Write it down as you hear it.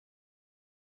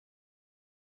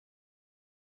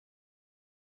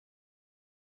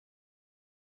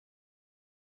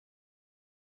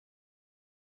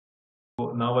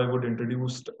now I would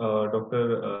introduce Dr.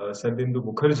 Saradindu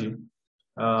Mukherjee,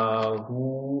 who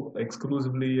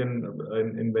exclusively and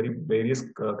in very various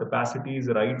capacities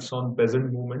writes on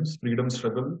peasant movements, freedom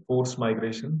struggle, forced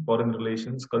migration, foreign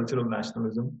relations, cultural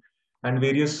nationalism, and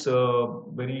various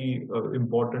very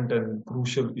important and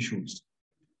crucial issues.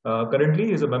 Currently,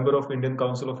 he is a member of Indian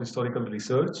Council of Historical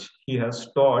Research. He has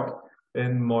taught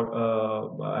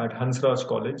at Hansraj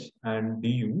College and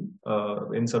DU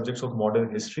in subjects of modern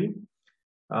history.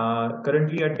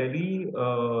 Currently at Delhi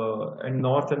and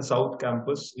North and South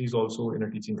campus, he is also in a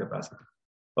teaching capacity.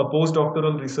 A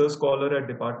postdoctoral research scholar at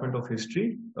Department of History,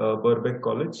 Birkbeck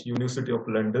College, University of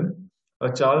London.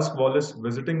 A Charles Wallace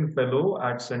Visiting Fellow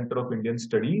at Center of Indian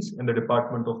Studies in the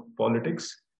Department of Politics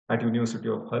at University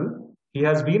of Hull. He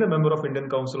has been a member of Indian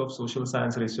Council of Social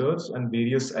Science Research and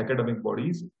various academic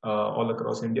bodies all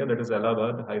across India, that is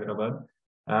Allahabad, Hyderabad,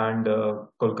 and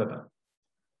Kolkata.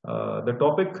 The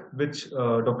topic which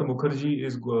Dr. Mukherjee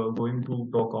is going to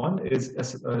talk on is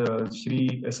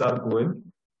Shri S.R. Goel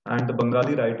and the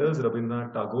Bengali writers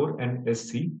Rabindranath Tagore and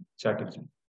S.C. Chatterjee.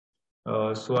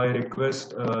 So I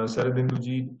request Saradindu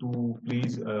ji to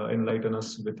please enlighten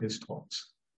us with his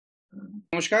thoughts.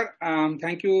 Namaskar.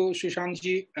 Thank you,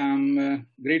 Shushanji. I'm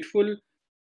grateful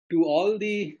to all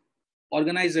the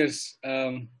organizers,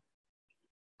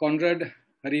 Conrad,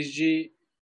 Harishji,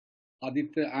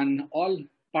 Aditya, and all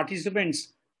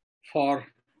participants for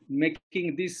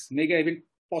making this mega event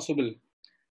possible.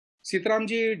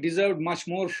 SITARAM deserved much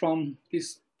more from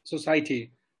this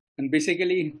society, and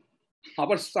basically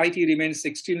our society remains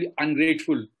extremely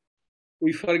ungrateful.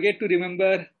 We forget to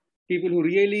remember people who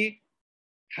really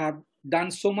have done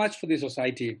so much for the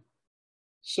society.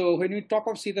 So when we talk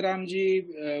of SITARAM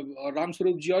or Ram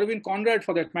Swarup or even Conrad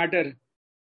for that matter,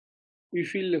 we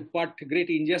feel what great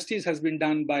injustice has been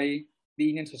done by the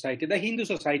Indian society, the Hindu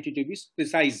society to be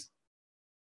precise.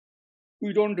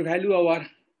 We don't value our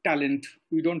talent.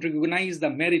 We don't recognize the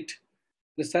merit,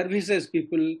 the services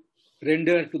people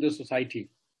render to the society.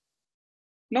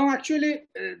 Now, actually,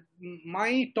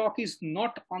 my talk is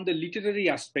not on the literary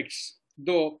aspects,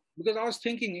 though, because I was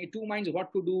thinking in two minds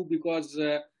what to do, because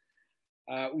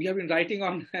we have been writing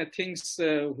on things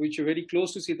which are very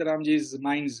close to SITARAM's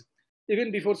minds. Even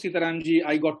before SITARAM,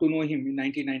 I got to know him in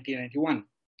 1990-91.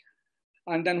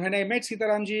 And then when I met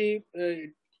SITARAM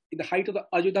in the height of the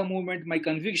Ayodhya movement, my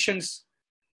convictions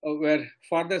were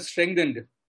further strengthened.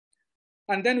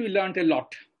 And then we learned a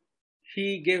lot.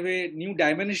 He gave a new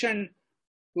dimension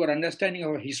to our understanding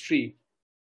of our history.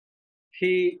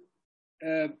 He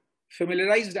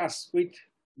familiarized us with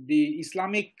the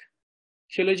Islamic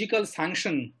theological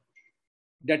sanction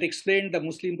that explained the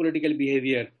Muslim political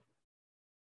behavior.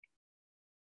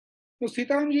 So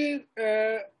SITARAM,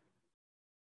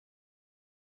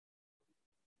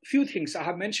 few things I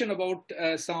have mentioned about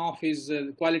some of his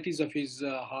qualities of his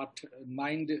heart,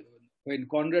 mind. When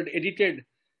Conrad edited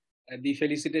the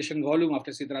felicitation volume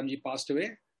after SITARAM passed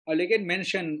away, I'll again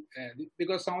mention,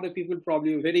 because some of the people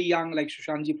probably very young, like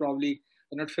Shushanji, probably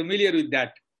are not familiar with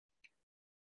that.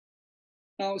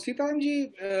 Now, SITARAM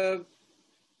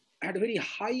had a very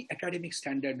high academic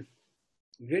standard,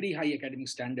 very high academic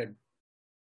standard.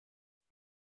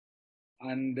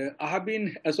 And I have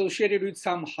been associated with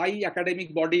some high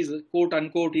academic bodies, quote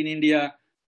unquote, in India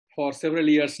for several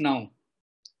years now.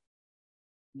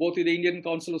 Both with the Indian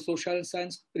Council of Social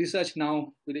Science Research,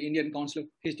 now with the Indian Council of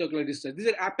Historical Research. These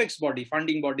are apex body,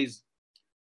 funding bodies.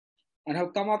 And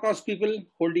have come across people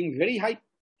holding very high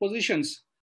positions,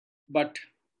 but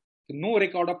no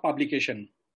record of publication.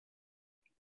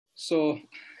 So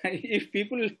if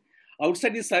people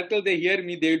outside this circle, they hear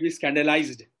me, they will be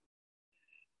scandalized.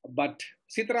 But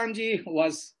SITARAM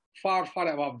was far, far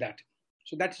above that.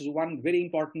 So that is one very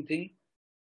important thing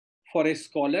for a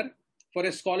scholar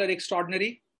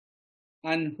extraordinary,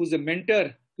 and who's a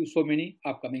mentor to so many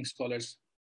upcoming scholars.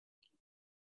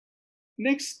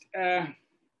 Next,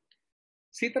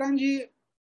 SITARAM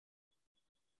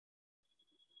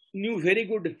knew very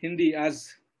good Hindi,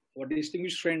 as our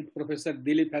distinguished friend Professor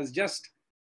Dilip has just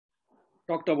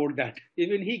talked about that.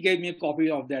 Even he gave me a copy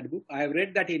of that book. I have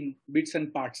read that in bits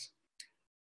and parts.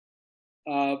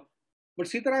 But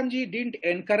SITARAM didn't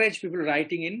encourage people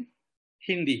writing in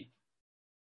Hindi.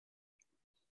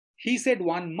 He said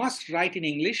one must write in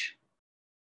English,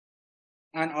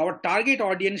 and our target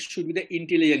audience should be the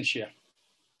intelligentsia.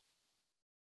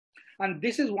 And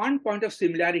this is one point of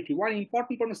similarity, one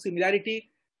important point of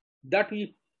similarity that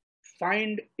we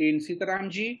find in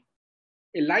SITARAM,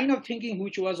 a line of thinking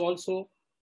which was also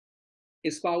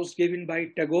espoused, given by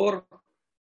Tagore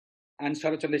and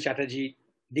Chatterjee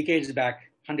decades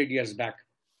back, 100 years back.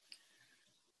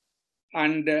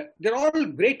 And they're all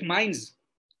great minds,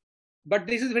 but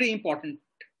this is very important.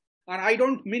 And I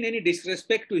don't mean any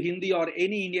disrespect to Hindi or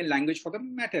any Indian language for the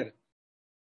matter.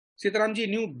 Sitaramji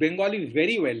knew Bengali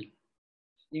very well.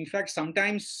 In fact,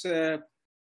 sometimes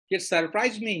he had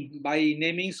surprised me by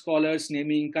naming scholars,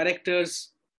 naming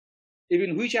characters,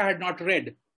 even which I had not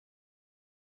read.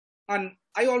 And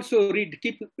I also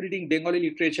keep reading Bengali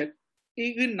literature.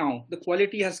 Even now, the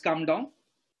quality has come down.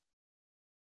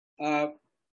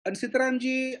 And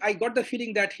Sitaramji, I got the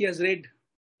feeling that he has read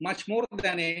much more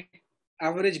than an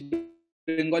average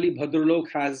Bengali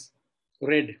Bhadralok has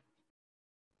read.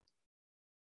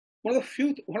 One of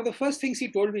the first things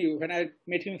he told me when I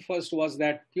met him first was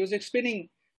that he was explaining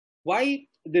why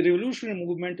the revolutionary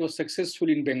movement was successful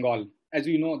in Bengal. As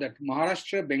we know that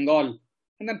Maharashtra, Bengal,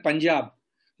 and then Punjab,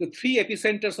 the three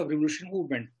epicenters of revolutionary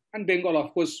movement, and Bengal,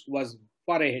 of course, was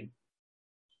far ahead.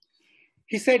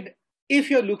 He said, if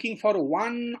you're looking for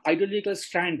one ideological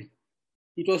strand,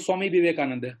 it was Swami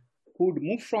Vivekananda, who would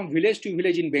move from village to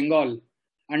village in Bengal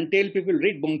and tell people,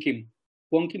 read Bankim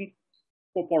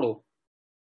Poporo.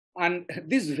 And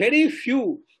these very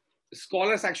few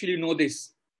scholars actually know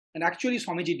this. And actually,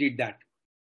 Swamiji did that.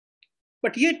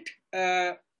 But yet,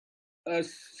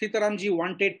 Sitaramji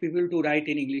wanted people to write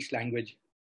in English language.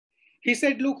 He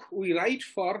said, look, we write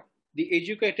for the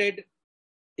educated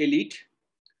elite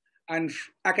and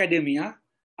academia.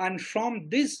 And from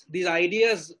this, these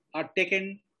ideas are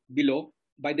taken below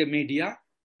by the media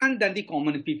and then the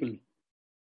common people.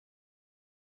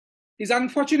 It's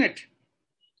unfortunate,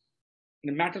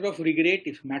 a matter of regret,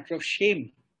 it's a matter of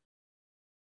shame,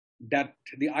 that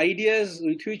the ideas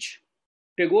with which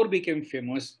Tagore became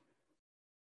famous,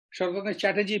 Saradindu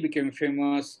Chatterjee became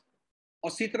famous,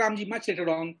 or Sitaramji much later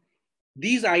on,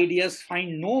 these ideas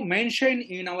find no mention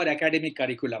in our academic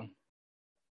curriculum.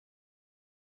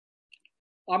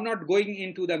 I'm not going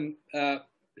into the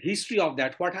history of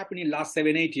that, what happened in the last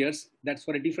 7-8 years, that's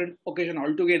for a different occasion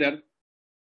altogether.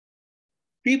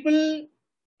 People,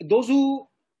 those who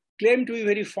claim to be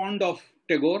very fond of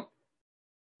Tagore,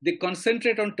 they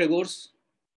concentrate on Tagore's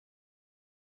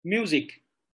music,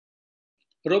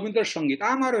 Rabindranath Sangeet.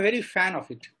 I'm a very fan of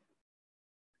it.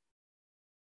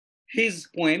 His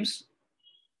poems,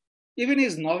 even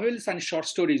his novels and short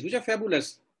stories, which are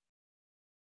fabulous,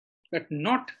 but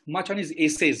not much on his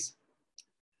essays.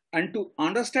 And to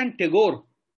understand Tagore,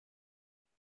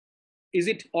 is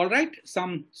it all right?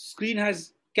 Some screen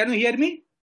has, can you hear me?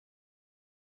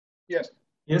 Yes.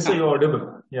 Yes, sir, you're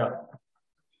audible. Yeah.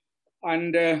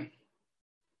 And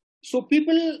so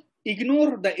people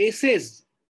ignore the essays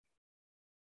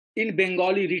in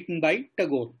Bengali written by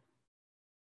Tagore.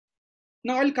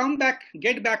 Now I'll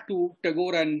get back to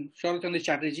Tagore and Saradindu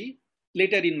Chatterjee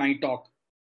later in my talk.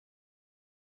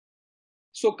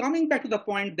 So coming back to the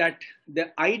point that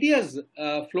the ideas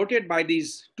floated by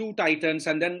these two titans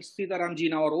and then Sitaramji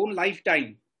in our own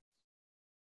lifetime,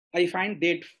 I find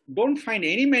they don't find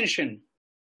any mention,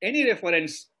 any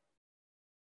reference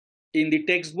in the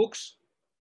textbooks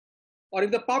or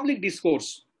in the public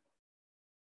discourse.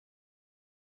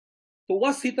 So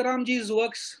was Sitaramji's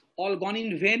works all gone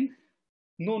in vain?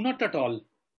 No, not at all.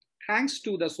 Thanks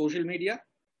to the social media,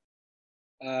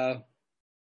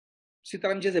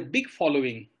 Sitaramji has a big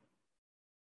following,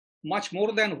 much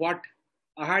more than what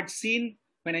I had seen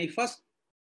when I first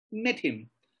met him.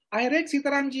 I read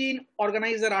Sitaramji in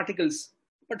organizer articles,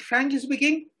 but frankly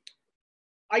speaking,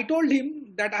 I told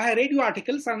him that I read your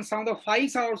articles and some of the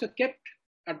files are also kept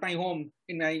at my home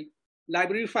in my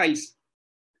library files.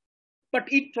 But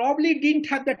it probably didn't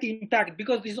have that impact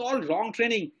because this is all wrong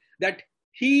training, that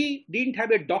he didn't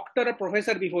have a doctor or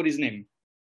professor before his name.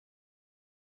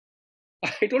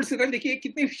 I told Sitaram, देखिए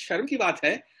कितनी शर्म की बात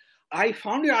है. I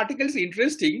found your articles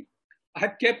interesting. I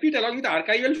have kept it along with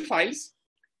archival files,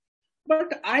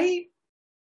 but I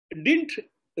didn't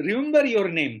remember your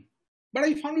name. But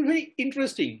I found it very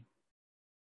interesting.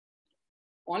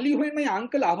 Only when my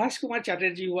uncle Abhash Kumar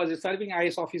Chatterjee, who was a serving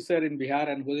IAS officer in Bihar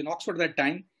and was in Oxford at that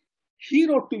time, he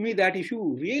wrote to me that if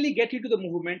you really get into the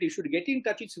movement, you should get in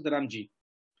touch with Sitaramji.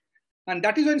 And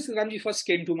that is when Sitaramji first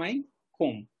came to my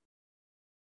home,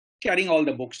 carrying all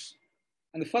the books.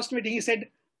 And the first meeting he said,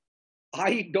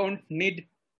 I don't need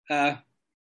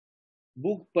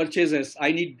book purchasers,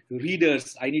 I need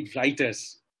readers, I need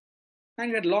writers. And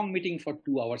we had a long meeting for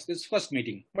 2 hours. This first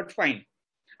meeting, but fine.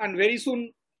 And very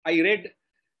soon I read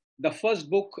the first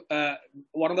book,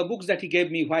 one of the books that he gave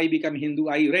me, Why I Become Hindu.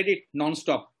 I read it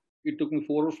non-stop. It took me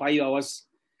 4 or 5 hours.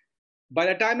 By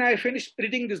the time I finished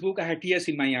reading this book, I had tears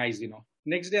in my eyes,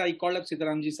 Next day I called up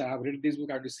Sitaramji, sir, I have read this book,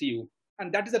 I have to see you.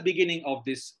 And that is the beginning of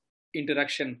this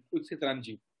interaction with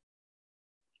Sitaramji.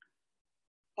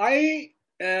 I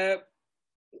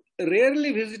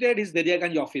rarely visited his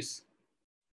Dariaganj office.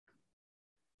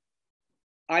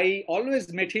 I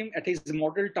always met him at his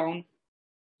model town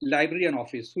library and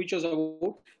office, which was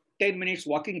about 10 minutes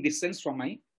walking distance from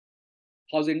my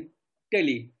house in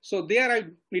Delhi. So there I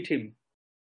meet him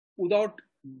without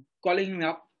calling him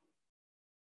up.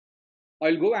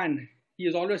 I'll go and he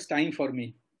is always time for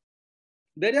me.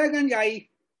 Dariaganj I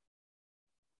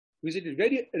visited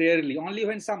very rarely, only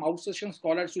when some outstation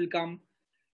scholars will come.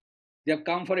 They have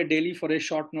come for a daily for a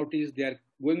short notice. They are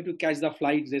going to catch the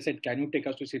flights. They said, can you take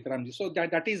us to Sitaramji? So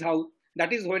that is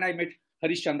when I met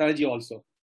Harish Chandraji also.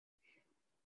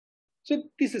 So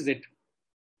this is it.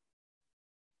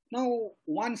 Now,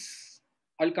 once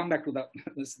I'll come back to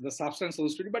the substance of the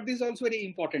story, but this is also very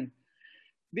important.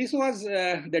 This was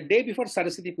the day before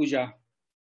Saraswati Puja.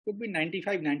 Could be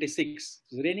 95, 96.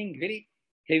 It was raining very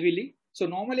heavily. So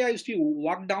normally I used to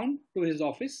walk down to his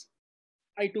office.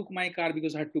 I took my car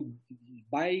because I had to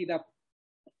buy the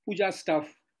puja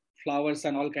stuff, flowers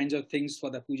and all kinds of things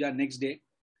for the puja next day.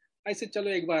 I said,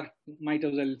 chalo ek bar, might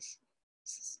as well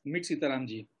meet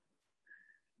Sitaramji.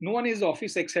 No one in his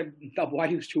office except the boy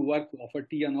who used to work, offer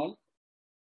tea and all.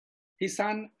 His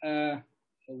son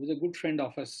was a good friend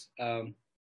of us.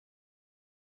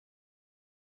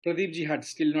 Pradeepji had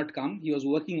still not come. He was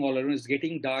working all around. It's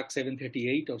getting dark,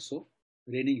 7:38 or so,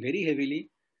 raining very heavily.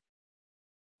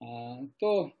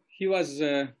 So he was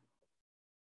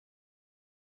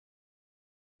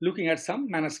looking at some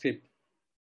manuscript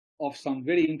of some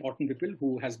very important people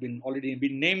who has been already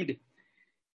been named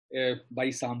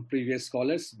by some previous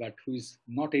scholars, but who is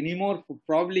not anymore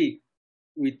probably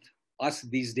with us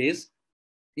these days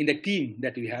in the team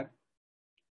that we have.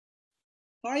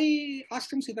 I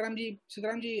asked him, Sitaram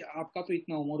ji आपका तो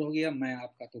इतना उम्र हो गया, मैं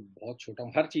आपका तो बहुत छोटा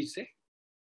हूँ हर चीज से.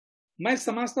 मैं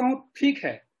समझता हूँ ठीक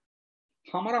है,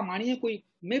 हमारा मानिए कोई,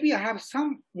 maybe I have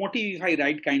some motive if I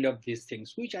write kind of these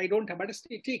things, which I don't have, but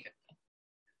still ठीक है.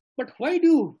 But why do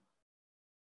you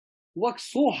work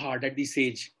so hard at this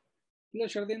age?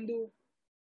 Because Saradindu,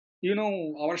 you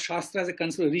know, our Shastras are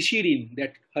considered Rishirin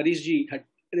that Harishji had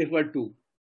referred to,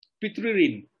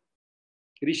 Pitrurin,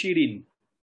 Rishirin.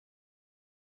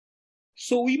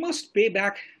 So we must pay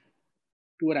back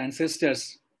to our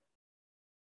ancestors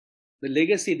the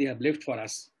legacy they have left for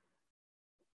us,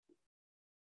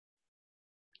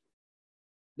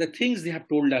 the things they have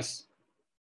told us.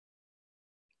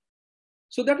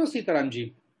 So that was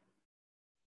Sitaramji.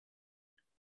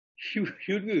 He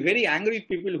would be very angry with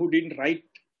people who didn't write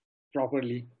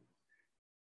properly.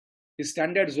 His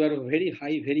standards were very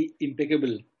high, very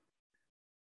impeccable.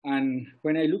 And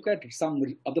when I look at some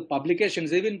of the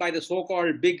publications, even by the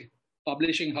so-called big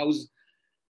publishing house,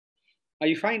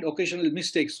 I find occasional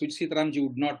mistakes which Sitaramji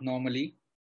would not normally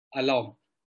allow.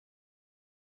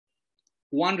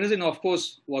 One reason, of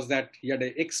course, was that he had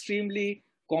an extremely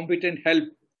competent help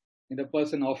in the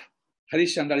person of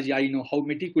Harish Chandraji. I know how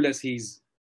meticulous he is.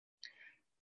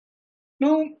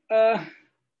 Now,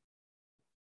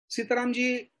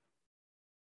 Sitaramji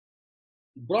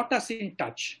brought us in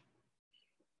touch,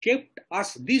 kept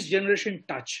us, this generation, in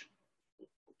touch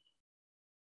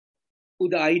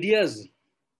with the ideas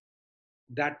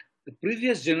that the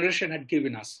previous generation had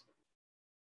given us.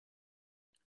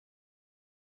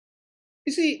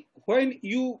 You see, when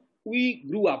we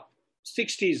grew up,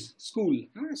 60s, school,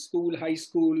 high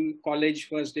school, college,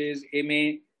 first days,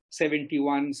 MA,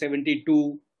 71,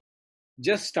 72,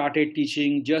 just started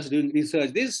teaching, just doing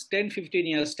research. This 10, 15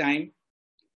 years time,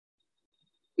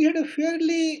 we had a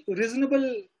fairly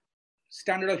reasonable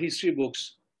standard of history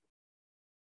books.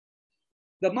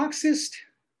 The Marxist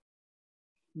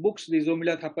books, the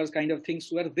Zomila Thappars kind of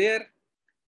things were there.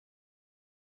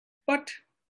 But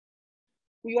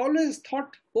we always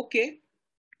thought, okay,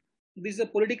 this is a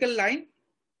political line.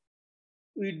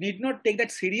 We did not take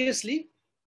that seriously,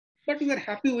 but we were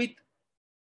happy with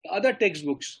other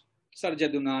textbooks.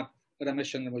 Sarjadunath,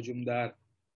 Ramesh Chandra Majumdar,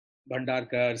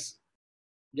 Bhandarkars,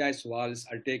 Jaiswals,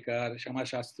 Altekar, Shama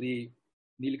Shastri,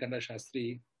 Nilkanda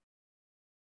Shastri,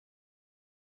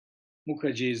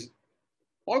 Mukherji's,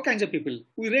 all kinds of people.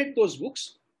 We read those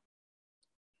books.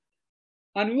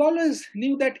 And we always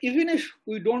knew that even if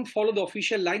we don't follow the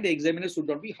official line, the examiners would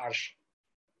not be harsh.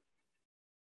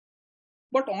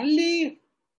 But only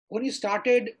when we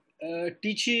started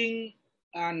teaching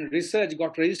and research,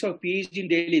 got registered for PhD in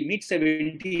Delhi,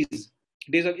 mid-70s,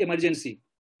 days of emergency,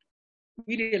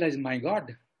 we realized, my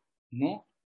God, no,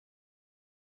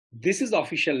 this is the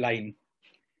official line.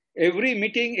 Every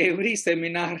meeting, every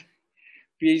seminar,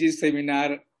 PhD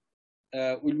seminar,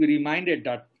 will be reminded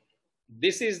that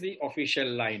this is the official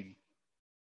line.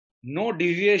 No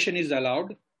deviation is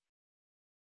allowed.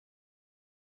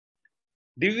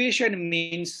 deviation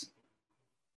means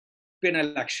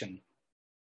penal action.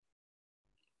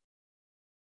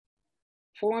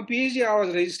 For my PhD, I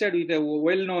was registered with a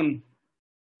well-known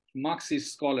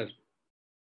Marxist scholar.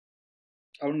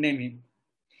 I would name him.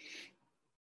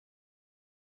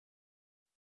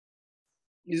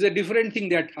 It's a different thing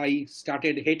that I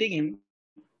started hating him,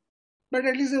 but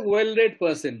at least a well-read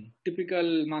person,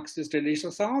 typical Marxist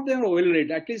tradition. Some of them are well-read.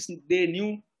 At least they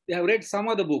knew, they have read some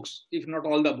of the books, if not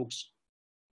all the books.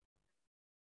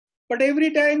 But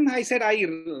every time I said, I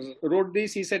wrote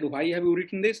this, he said, why have you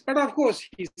written this? But of course,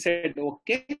 he said,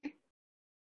 okay,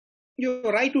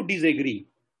 you're right to disagree.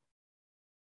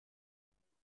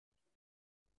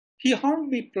 He harmed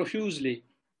me profusely.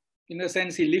 In a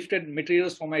sense, he lifted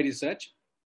materials for my research.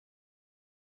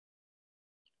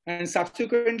 And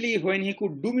subsequently, when he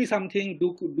could do me something,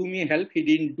 do me help, he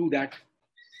didn't do that.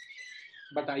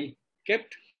 But I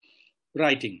kept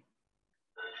writing.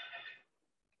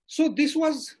 So this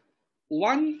was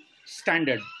one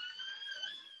standard.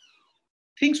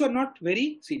 Things were not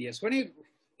very serious. When I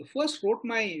first wrote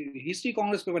my History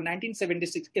Congress paper,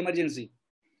 1976, emergency,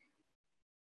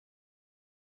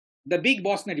 the big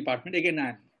boss in the department, again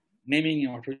I'm naming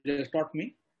him, who just taught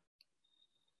me,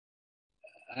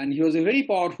 and he was a very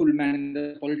powerful man in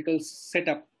the political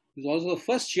setup. He was also the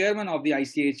first chairman of the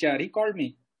ICHR. He called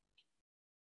me.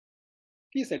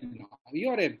 He said, no,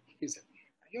 you're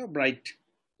a bright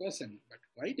person, but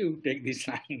why do you take this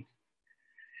line?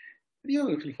 You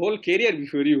have a whole career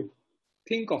before you.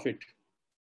 Think of it.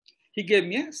 He gave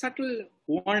me a subtle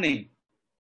warning.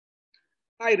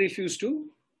 I refused to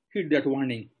heed that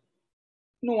warning.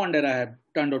 No wonder I have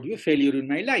turned out to be a failure in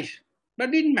my life, but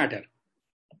it didn't matter.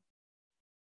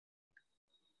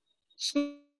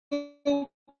 So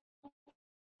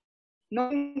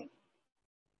now,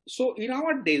 so in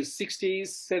our days,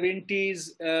 60s,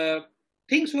 70s,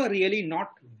 things were really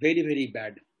not very, very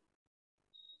bad.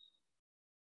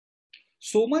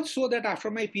 So much so that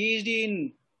after my PhD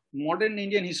in modern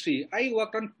Indian history, I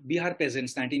worked on Bihar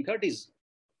peasants, 1930s.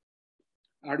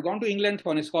 I had gone to England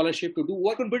on a scholarship to do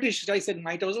work on British history. I said,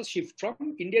 might as well shift from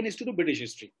Indian history to British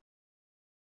history.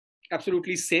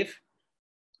 Absolutely safe.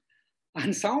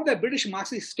 And some of the British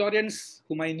Marxist historians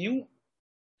whom I knew,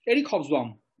 Eric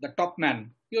Hobsbawm, the top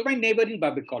man, he was my neighbor in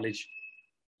Babbitt College.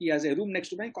 He has a room next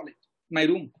to my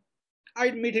room.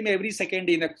 I'd meet him every second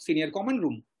in the senior common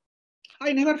room.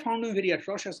 I never found him very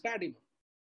atrocious bad.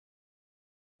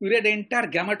 We read the entire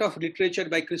gamut of literature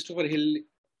by Christopher Hill,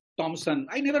 Thompson.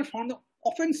 I never found them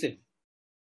offensive.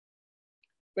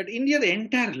 But India, the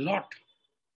entire lot,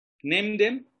 name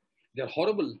them, they're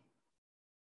horrible.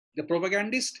 The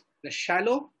propagandists, the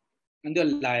shallow, and the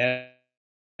liars.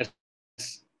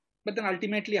 But then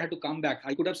ultimately I had to come back.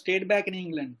 I could have stayed back in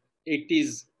England,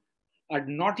 80s. I'd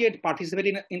not yet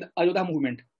participated in the Ayodhya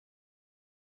movement.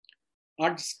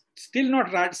 I'd still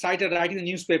not started writing the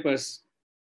newspapers.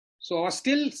 So I was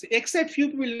still, except few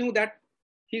people knew that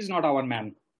he's not our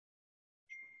man.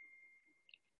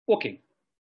 Okay.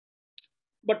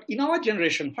 But in our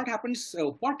generation, what happens,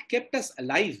 what kept us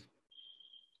alive,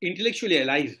 intellectually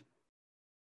alive,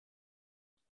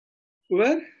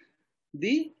 were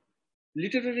the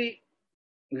literary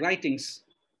writings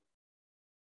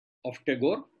of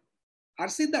Tagore,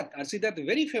 Arsidat, the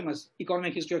very famous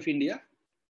economic history of India,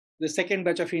 the second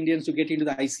batch of Indians to get into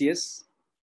the ICS,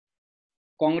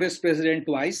 Congress president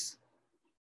twice,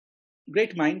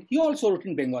 great mind. He also wrote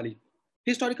in Bengali,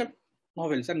 historical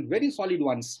novels and very solid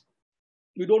ones.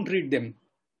 You don't read them.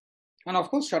 And of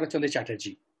course, Sharat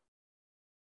Chatterjee.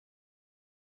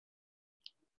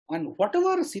 And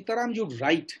whatever SITARAM would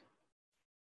write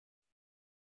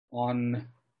on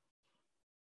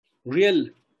real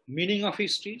meaning of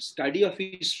history, study of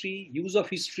history, use of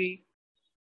history,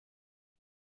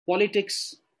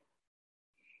 politics,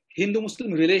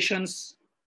 Hindu-Muslim relations,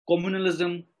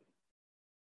 communalism,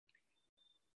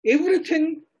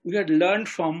 everything we had learned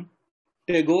from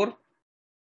Tagore,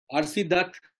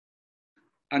 Arsidat,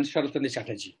 and Sharat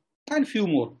Chatterjee, and few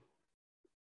more.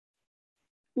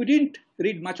 We didn't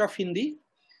read much of Hindi,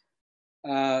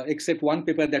 except one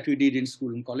paper that we did in school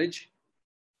and college.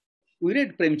 We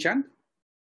read Premchand,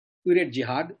 we read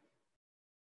Jihad,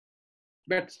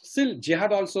 but still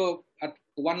Jihad also at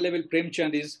one level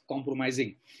Premchand is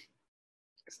compromising,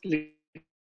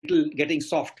 little getting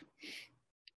soft.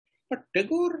 But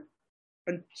Tagore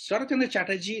and Sharat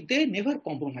Chatterjee, they never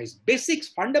compromised. Basics,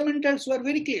 fundamentals were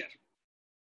very clear.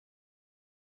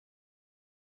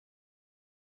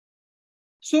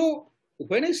 So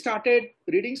when I started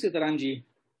reading SITARAMji,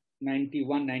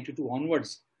 91, 92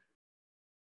 onwards,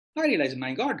 I realized,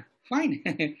 my God, fine.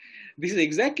 This is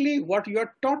exactly what you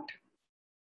are taught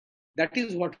That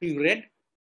is what we read,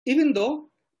 even though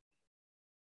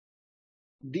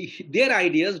their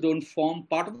ideas don't form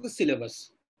part of the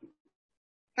syllabus.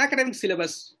 Academic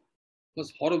syllabus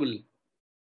was horrible.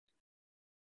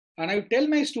 And I would tell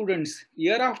my students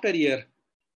year after year,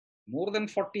 more than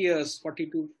 40 years,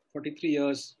 42, 43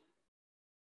 years,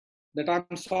 that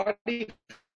I'm sorry,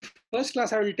 first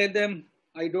class I will tell them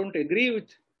I don't agree with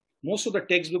most of the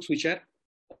textbooks which are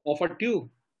offered to you.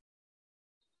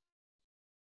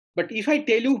 But if I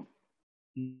tell you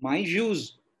my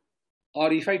views,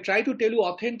 or if I try to tell you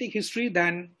authentic history,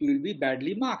 then you will be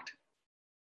badly marked.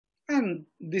 And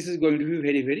this is going to be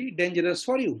very, very dangerous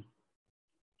for you.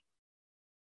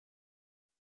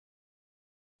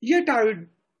 Yet I would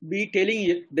be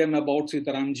telling them about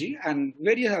Sitaramji and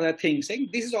various other things, saying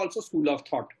this is also school of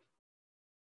thought.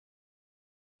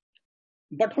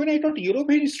 But when I taught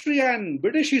European history and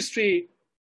British history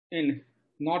in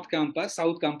North Campus,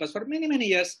 South Campus for many, many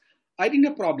years, I didn't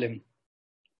have a problem.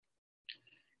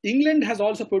 England has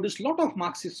also produced a lot of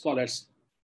Marxist scholars,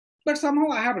 but somehow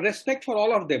I have respect for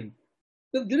all of them.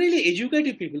 They're really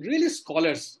educated people, really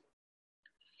scholars.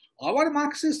 Our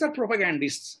Marxists are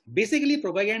propagandists, basically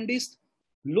propagandists,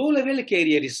 low-level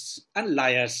careerists and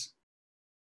liars.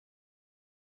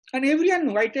 And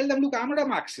everyone, I tell them, look, I'm not a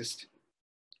Marxist.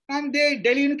 And they,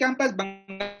 Delhi in campus,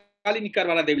 Bengali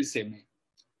Nikarwala, they will say me.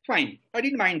 Fine, I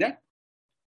didn't mind that.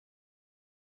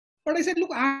 But I said,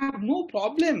 look, I have no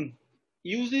problem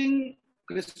using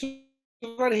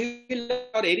Christopher Hill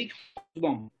or Eric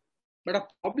Hobsbawm, but a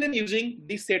problem using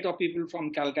this set of people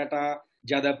from Calcutta,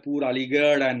 Jadavpur,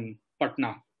 Aligarh, and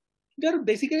Patna. They're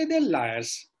basically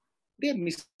liars. They're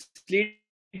misleading.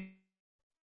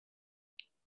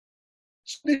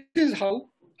 So this is how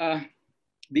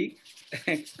the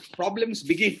problems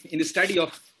begin in the study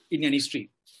of Indian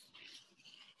history.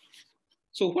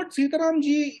 So what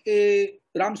Sitaramji,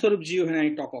 Ramswarupji, when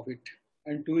I talk of it,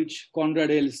 and to which Conrad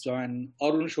Hills and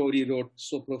Arun Shourie wrote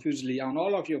so profusely, and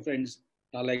all of your friends,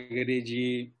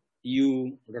 Talagareji,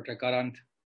 you, Dr. Karant,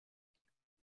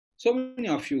 so many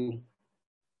of you,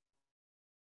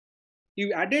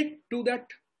 you added to that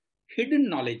hidden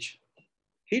knowledge,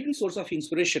 hidden source of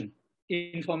inspiration,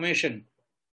 information,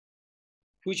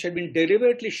 which had been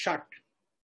deliberately shut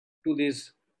to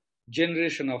this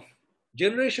generations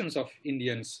of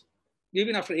Indians.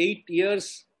 Even after 8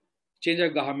 years, change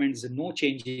of governments, no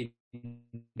change in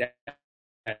that.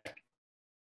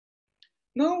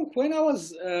 Now, when I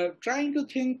was trying to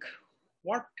think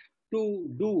what to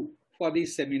do for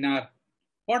this seminar,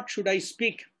 what should I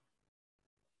speak?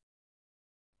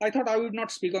 I thought I would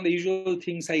not speak on the usual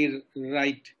things I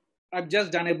write. I've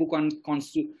just done a book on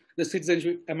the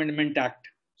Citizenship Amendment Act.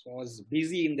 So I was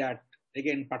busy in that.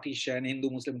 Again, partition,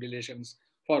 Hindu-Muslim relations.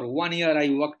 For 1 year, I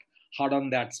worked hard on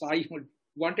that. So I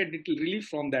wanted a little relief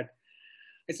from that.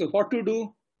 I said, what to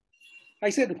do? I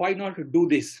said, why not do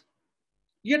this?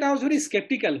 Yet I was very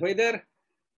skeptical whether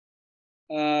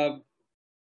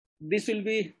this will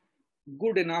be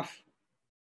good enough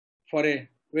for a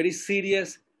very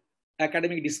serious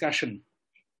academic discussion.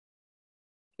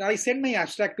 So I sent my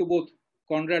abstract to both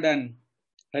Conrad and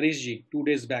Harishji 2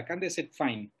 days back, and they said,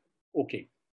 fine, okay.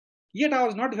 Yet I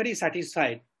was not very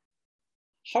satisfied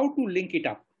how to link it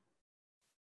up.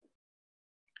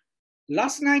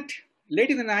 Last night, late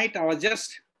in the night, I was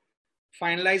just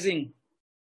finalizing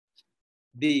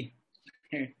the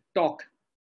talk.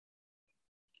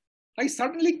 I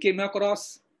suddenly came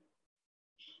across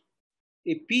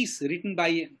a piece written by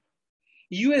a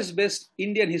US-based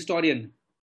Indian historian,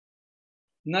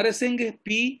 Narasingh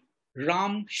P.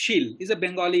 Ram Shil, is a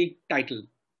Bengali title.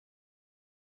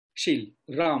 Shil,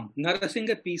 Ram,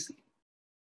 Narasingh P.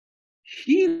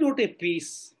 He wrote a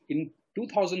piece in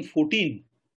 2014,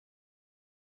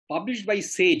 published by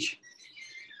Sage,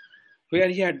 where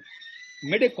he had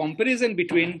made a comparison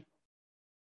between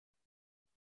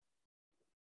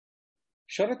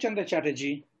Sharat Chandra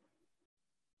Chatterjee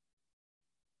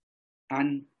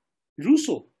and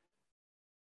Rousseau.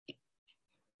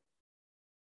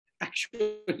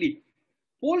 Actually,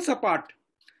 poles apart,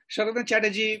 Sharat Chandra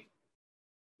Chatterjee,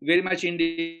 very much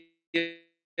Indian,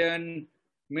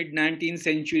 mid-19th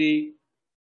century,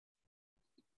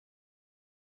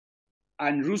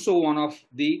 and Rousseau, one of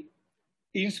the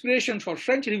inspiration for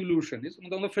French Revolution, is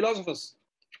one of the philosophers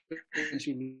of French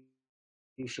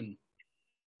Revolution.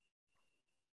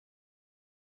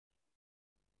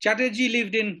 Chatterjee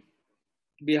lived in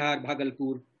Bihar,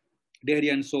 Bhagalpur,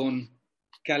 Dehri and Son,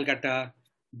 Calcutta,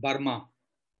 Burma.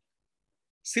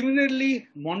 Similarly,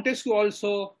 Montesquieu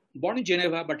also born in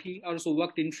Geneva, but he also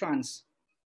worked in France.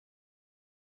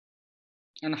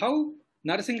 And how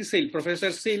Narasingh Sil,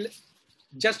 Professor Sil,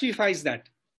 justifies that.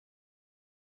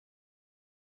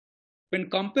 When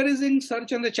comparing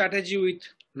Saradindu Chatterjee with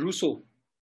Rousseau,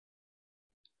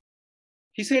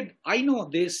 he said, I know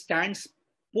they stand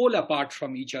pole apart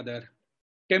from each other,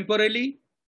 temporally,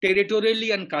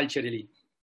 territorially, and culturally.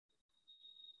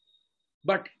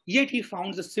 But yet he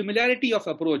found the similarity of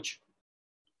approach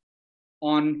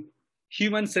on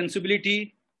human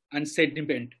sensibility and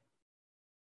sentiment.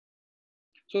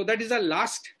 So that is the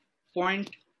last point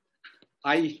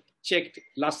I checked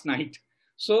last night.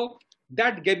 So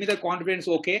that gave me the confidence,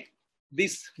 okay,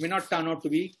 this may not turn out to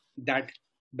be that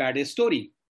bad a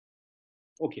story.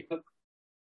 Okay.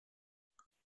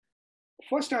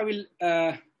 First, I will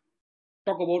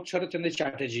talk about Saradindu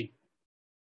Chatterjee.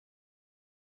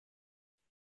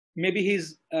 Maybe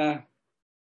he's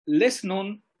less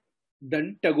known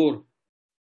than Tagore.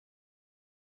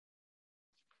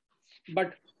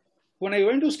 But when I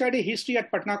went to study history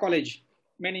at Patna College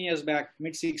many years back,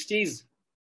 mid-60s,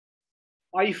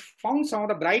 I found some of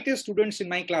the brightest students in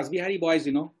my class, Bihari boys,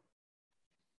 you know,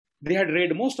 they had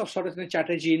read most of Saradindu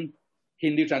Chatterjee in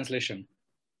Hindi translation.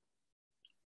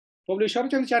 Probably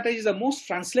Saradindu Chatterjee is the most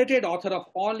translated author of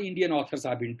all Indian authors,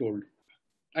 I've been told.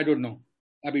 I don't know.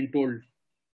 I've been told.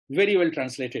 Very well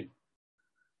translated.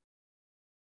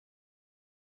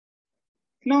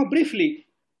 Now, briefly,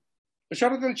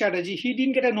 Saradindu Chatterjee, he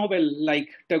didn't get a Nobel like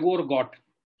Tagore got.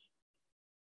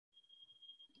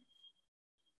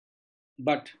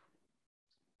 But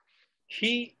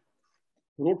he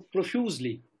wrote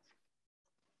profusely.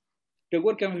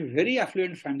 Tagore came from a very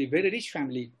affluent family, very rich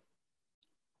family.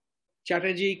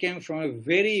 Chatterjee came from a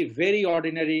very, very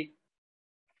ordinary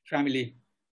family.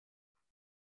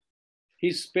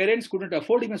 His parents couldn't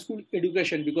afford him a school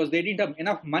education because they didn't have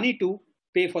enough money to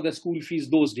pay for the school fees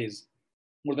those days,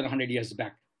 more than 100 years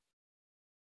back.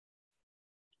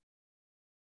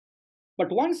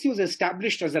 But once he was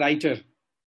established as a writer,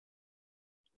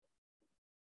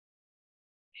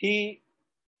 he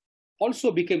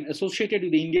also became associated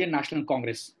with the Indian National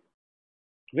Congress,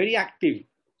 very active.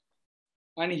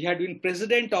 And he had been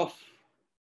president of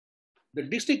the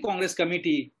District Congress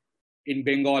Committee in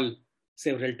Bengal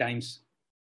several times.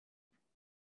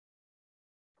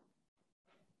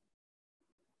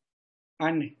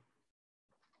 And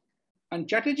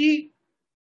Chatterjee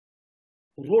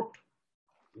wrote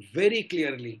very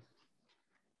clearly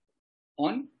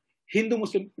on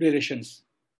Hindu-Muslim relations.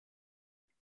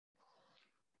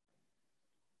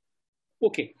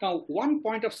 Okay, now one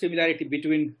point of similarity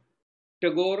between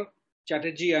Tagore,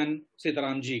 Chatterjee and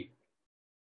SITARAM.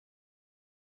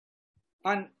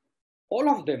 And all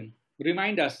of them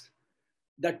remind us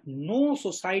that no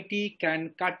society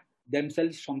can cut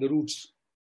themselves from the roots,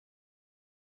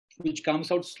 which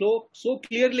comes out so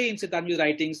clearly in SITARAM's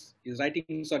writings, his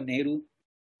writings on Nehru,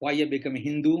 why he became a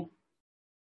Hindu,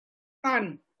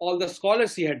 and all the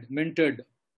scholars he had mentored,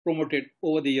 promoted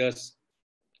over the years.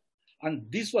 And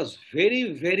this was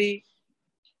very, very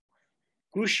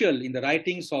crucial in the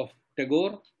writings of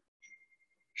Tagore,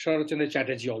 Saradindu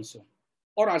Chatterjee also,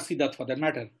 or R.C. Dutt for that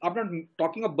matter. I'm not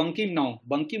talking of Bankim now.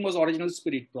 Bankim was original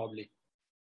spirit probably,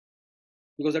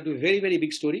 because that's a very, very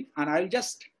big story. And I'll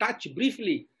just touch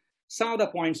briefly some of the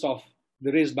points of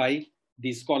the raised by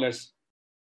these scholars.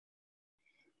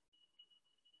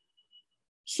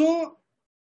 So,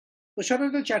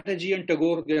 Saradindu Chatterjee and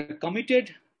Tagore, they are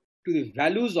committed to the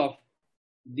values of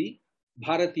the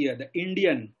Bharatiya, the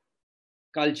Indian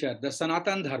culture, the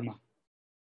Sanatan Dharma,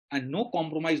 and no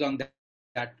compromise on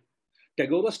that.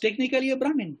 Tagore was technically a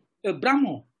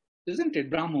Brahmo, isn't it?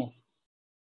 Brahmo.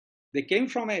 They came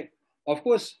from of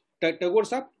course,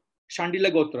 Tagore's up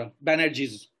Shandila Gotra,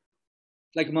 Banerjees,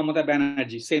 like Mamata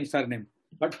Banerjee, same surname,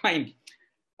 but fine.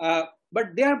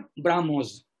 But they are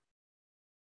Brahmos.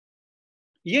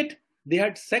 Yet they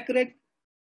had sacred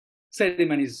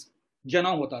ceremonies.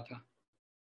 Jana hota tha.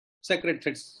 Sacred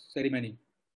ceremony.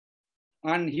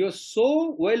 And he was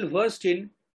so well versed in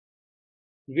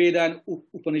Veda and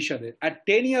Upanishad. At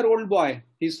 10-year-old boy,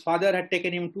 his father had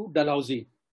taken him to Dalhousie.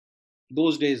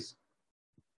 Those days,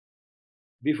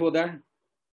 before that,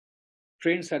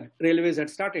 railways had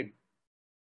started.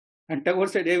 And Tagore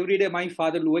said, every day my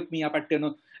father will wake me up at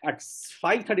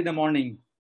 5:30 in the morning,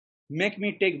 make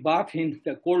me take bath in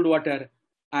the cold water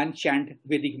and chant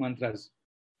Vedic mantras.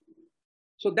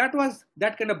 So that was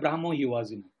that kind of Brahmo he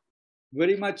was in,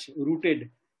 very much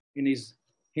rooted in his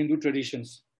Hindu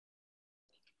traditions.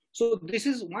 So this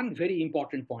is one very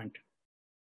important point.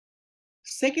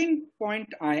 Second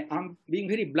point, I am being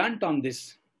very blunt on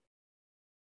this.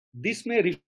 This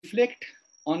may reflect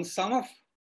on some of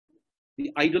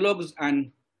the ideologues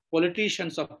and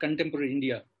politicians of contemporary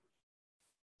India.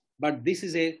 But this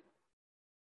is a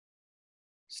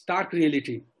stark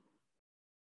reality.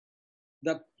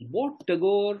 that both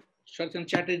Tagore, Saradindu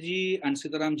Chatterjee and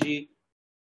SITARAM,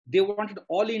 they wanted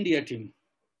all India team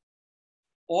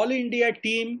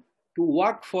to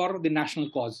work for the national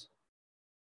cause,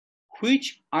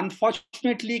 which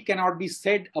unfortunately cannot be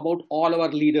said about all our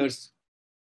leaders,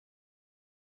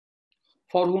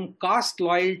 for whom caste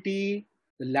loyalty,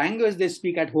 the language they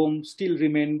speak at home still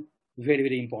remain very,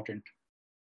 very important.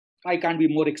 I can't be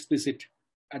more explicit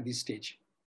at this stage.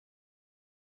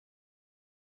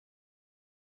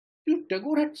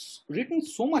 Tagore had written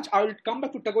so much. I will come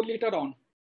back to Tagore later on.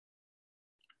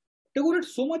 Tagore had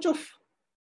so much of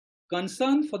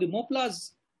concern for the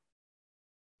Moplas,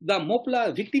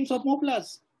 victims of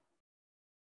Moplas,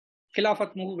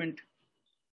 Khilafat movement.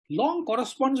 Long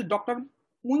correspondence with Dr.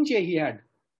 Munche he had.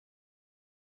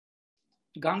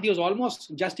 Gandhi was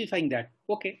almost justifying that.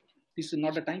 Okay, this is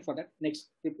not the time for that. Next,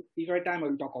 if I have time, I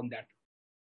will talk on that.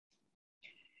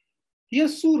 He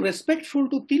is so respectful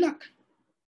to Tilak.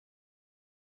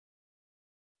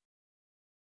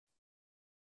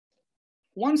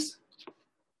 Once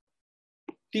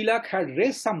Tilak had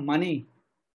raised some money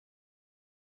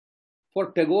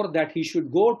for Tagore that he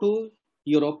should go to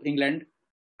Europe, England,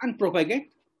 and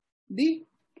propagate the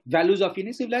values of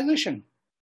Indian civilization.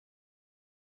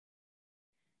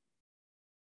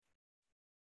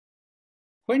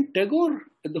 When Tilak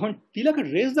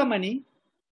had raised the money,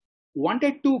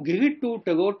 wanted to give it to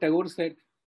Tagore, Tagore said,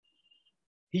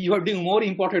 "You are doing more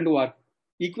important work,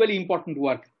 equally important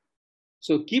work.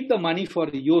 So keep the money for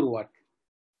your work."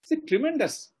 It's a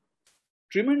tremendous,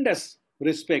 tremendous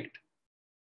respect.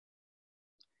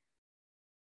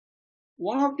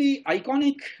 One of the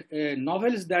iconic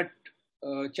novels that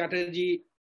Chatterjee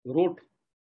wrote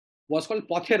was called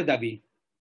Pather Dabi.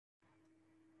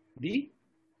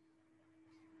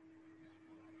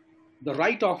 The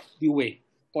right of the way,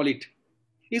 call it,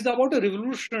 is about a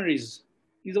revolutionaries.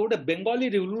 Is about a Bengali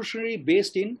revolutionary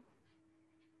based in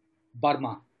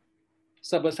Burma,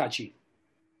 Sabyasachi.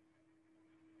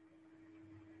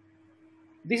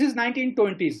 This is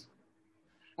 1920s.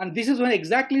 And this is when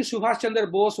exactly Subhash Chandra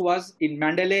Bose was in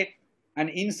Mandalay and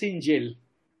in Sin jail.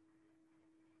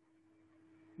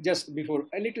 Just before,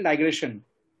 a little digression.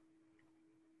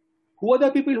 Who are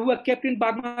the people who were kept in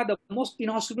Burma, the most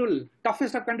inhospitable,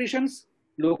 toughest of conditions?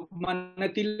 Lokmanya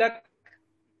Tilak,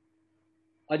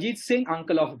 Ajit Singh,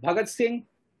 uncle of Bhagat Singh,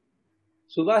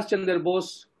 Subhash Chandra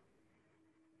Bose,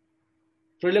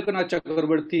 Trilokanath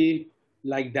Chakrabarti,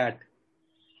 like that.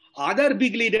 Other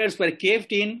big leaders were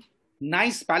kept in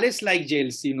nice palace-like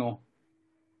jails,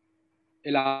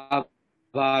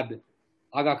 Allahabad,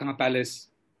 Aga Khan Palace.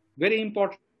 Very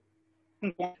important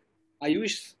point. I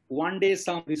wish one day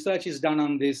some research is done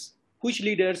on this, which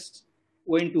leaders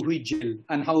went to which jail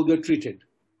and how they're treated.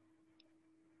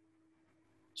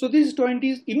 So this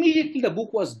 20s, immediately the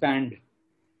book was banned.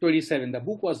 27, the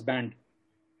book was banned.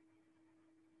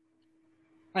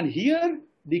 And here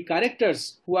the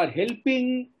characters who are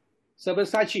helping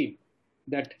Sabyasachi,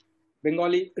 that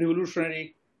Bengali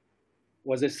revolutionary,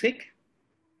 was a Sikh,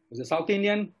 was a South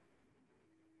Indian,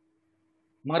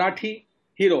 Marathi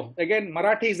hero. Again,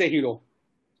 Marathi is a hero.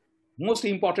 Most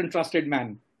important trusted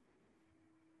man.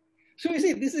 So you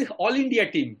see, this is all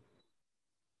India team.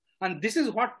 And this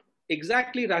is what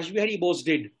exactly Rajbihari Bose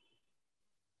did,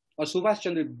 or Subhash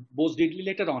Chandra Bose did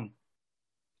later on.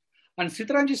 And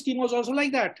SITARAM's team was also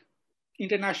like that.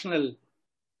 International,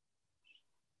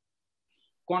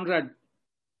 Conrad,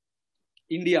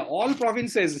 India, all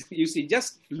provinces, you see,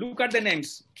 just look at the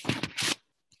names.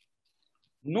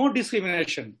 No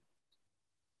discrimination.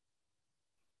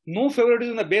 No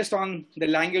favoritism based on the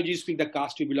language you speak, the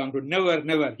caste you belong to. Never,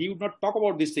 never. He would not talk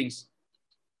about these things.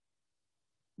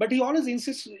 But he always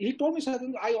insists, he told me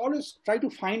something, I always try to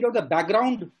find out the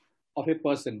background of a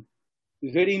person.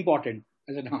 It's very important.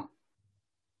 I said,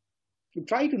 You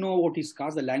try to know what his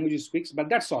caste, the language he speaks, but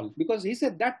that's all. Because he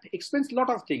said that explains a lot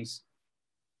of things.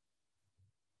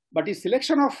 But his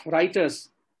selection of writers,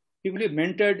 people he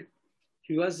mentored,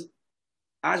 he was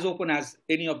as open as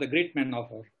any of the great men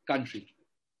of our country.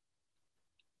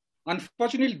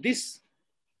 Unfortunately, this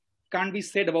can't be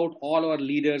said about all our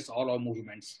leaders, all our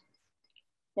movements.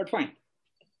 But fine.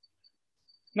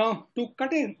 Now, to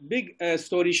cut a big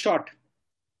story short,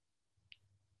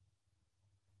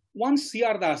 once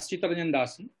C.R. Das, Chittaranjan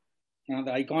Das,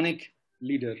 the iconic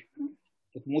leader,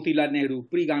 with Motilal Nehru,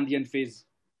 pre-Gandhian phase,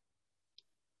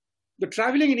 the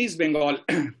traveling in East Bengal,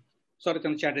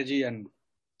 Saradindu Chatterjee and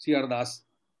C.R. Das,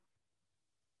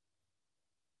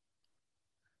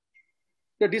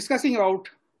 they're discussing about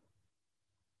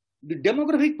the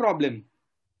demographic problem.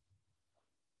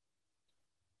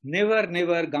 Never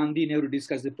Gandhi, Nehru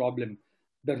discussed the problem,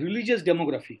 the religious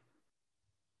demography.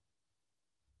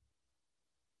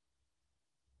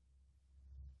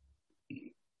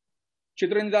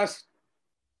 Chitrendra Das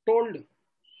told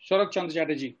Sharat Chandra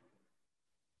Chatterjee,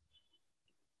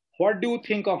 what do you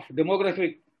think of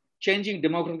changing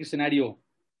demographic scenario?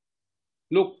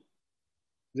 Look,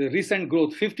 the recent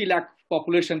growth, 50 lakh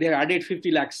population, they have added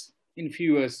 50 lakhs in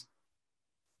few years.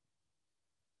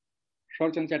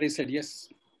 Sharat Chandra Chatterjee said, yes,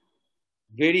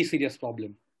 very serious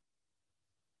problem.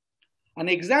 And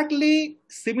exactly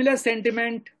similar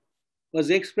sentiment was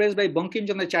expressed by Bankim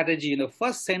Chandra Chatterjee in the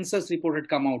first census report had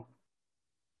come out,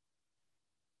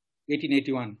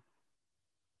 1881.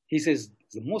 He says,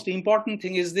 the most important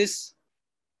thing is this,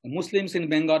 the Muslims in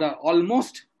Bengal are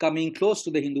almost coming close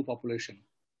to the Hindu population.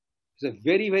 It's a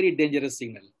very, very dangerous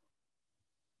signal.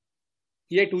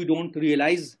 Yet we don't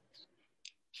realize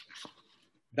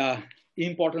the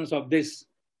importance of this.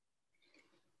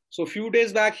 So a few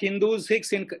days back, Hindus,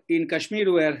 Sikhs in Kashmir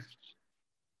were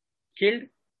killed,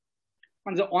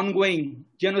 and the ongoing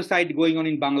genocide going on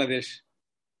in Bangladesh.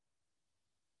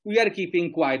 We are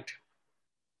keeping quiet.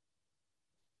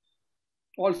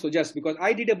 Also, just because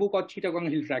I did a book on Chittagong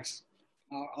Hill Tracks,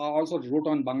 I also wrote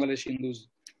on Bangladesh Hindus.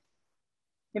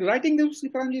 But writing this,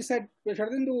 Sitaramji said,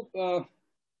 Saradindu,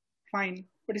 fine.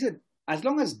 But he said, as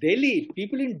long as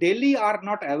people in Delhi are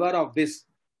not aware of this,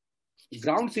 the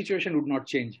ground situation would not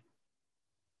change.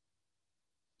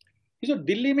 He said,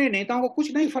 Delhi में नेताओं को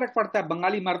कुछ नहीं फर्क पड़ता है,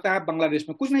 बंगाली मरता है बांग्लादेश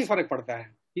में, कुछ नहीं फर्क पड़ता है.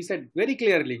 He said very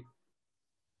clearly.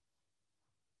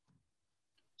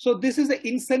 So this is the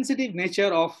insensitive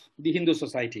nature of the Hindu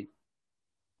society,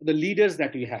 the leaders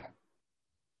that we have.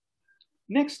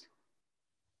 Next,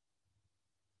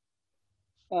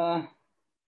 Sharan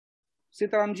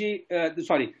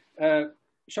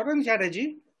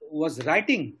Chatterjee was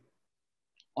writing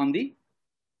on the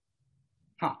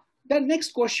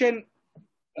next question.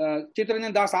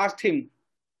 Chitrendra Das asked him,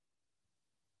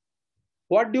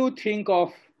 what do you think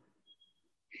of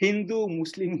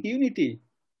Hindu-Muslim unity?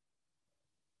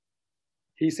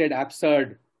 He said,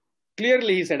 absurd.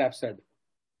 Clearly, he said, absurd.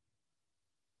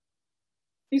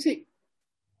 You see,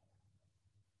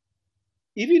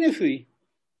 even if we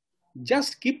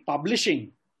just keep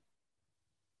publishing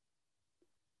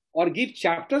or give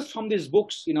chapters from these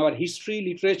books in our history,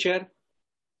 literature,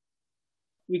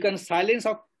 we can silence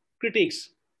our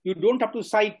critics. You don't have to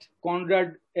cite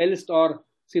Conrad, Elst or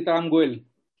SITARAM Goel.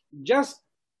 Just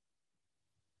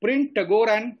print Tagore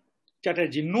and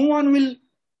Chatterjee. No one will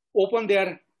open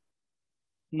their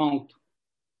mouth.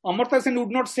 Amartya Sen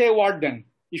would not say a word then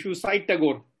if you cite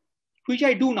Tagore, which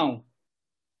I do now.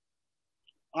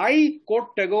 I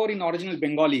quote Tagore in original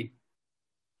Bengali.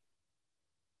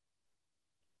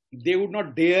 They would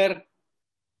not dare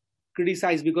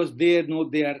criticize because they know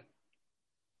they are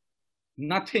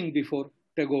nothing before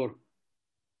Tagore.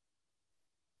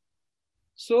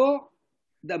 So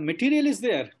the material is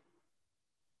there.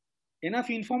 Enough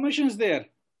information is there.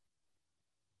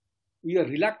 We are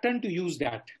reluctant to use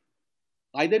that.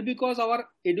 Either because our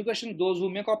education, those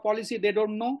who make our policy, they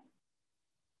don't know.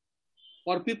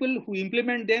 Or people who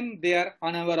implement them, they are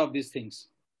unaware of these things.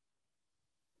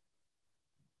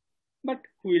 But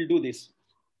we will do this.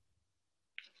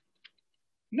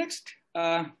 Next,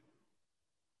 Khilafat.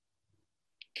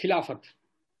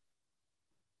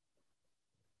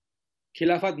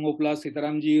 Khilafat Mopla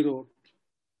Sitaramji wrote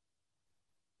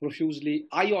profusely.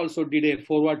 I also did a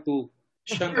forward to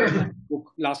Shankar's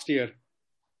book last year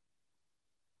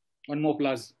on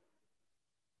Moplas.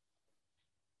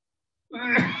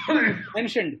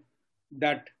 Mentioned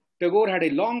that Tagore had a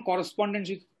long correspondence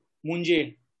with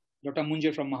Munje, Dr.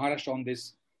 Munje from Maharashtra on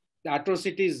this. The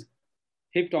atrocities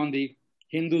heaped on the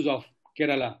Hindus of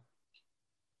Kerala.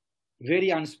 Very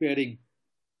unsparing.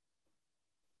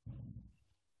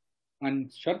 And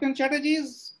Sharat Chatterjee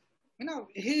is,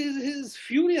 he is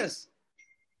furious.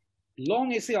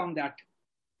 Long essay on that.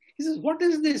 He says, what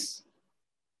is this?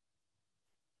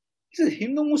 He says,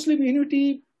 Hindu-Muslim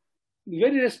unity,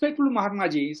 very respectful to Mahatma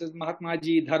Ji. He says, Mahatma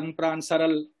Ji, Dharm Pran,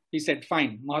 Saral. He said,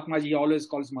 fine. Mahatma Ji always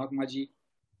calls Mahatma Ji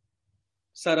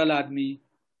Saral Admi,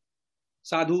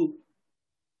 Sadhu.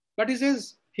 But he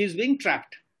says, he's being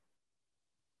trapped.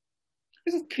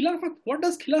 He says, Khilafat, what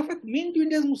does Khilafat mean to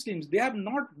India's Muslims? They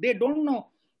don't know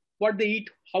what they eat,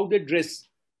 how they dress.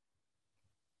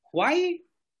 Why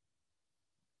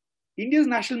India's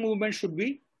national movement should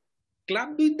be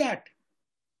clubbed with that?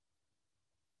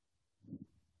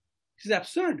 This is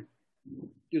absurd.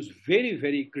 It was very,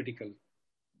 very critical.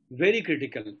 Very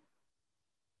critical.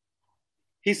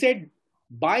 He said,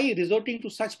 by resorting to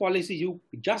such policy, you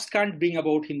just can't bring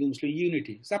about Hindu-Muslim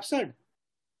unity. It's absurd.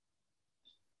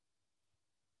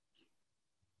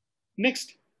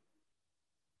 Next,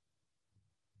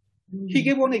 he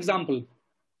gave one example.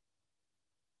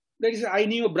 That is, I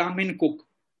knew a Brahmin cook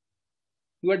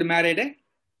who had married a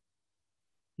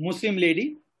Muslim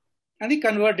lady and he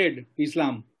converted to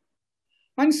Islam.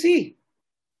 And see,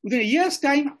 within a year's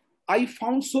time, I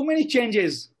found so many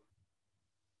changes.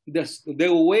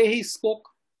 The way he spoke,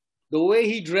 the way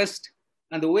he dressed,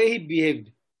 and the way he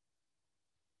behaved.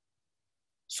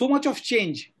 So much of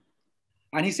change.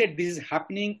 And he said, this is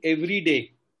happening every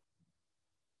day.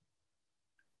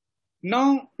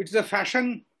 Now, it's a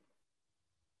fashion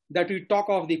that we talk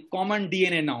of the common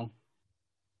DNA now.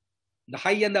 The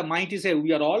high and the mighty say,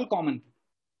 we are all common.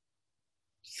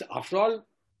 After all,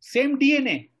 same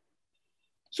DNA.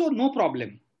 So no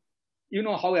problem. You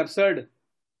know how absurd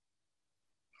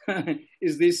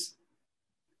is this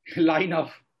line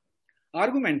of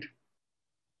argument.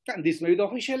 And this may be the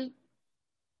official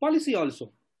policy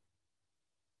also.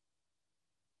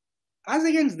 As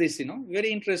against this,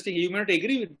 very interesting, you may not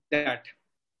agree with that.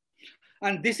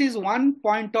 And this is one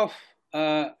point of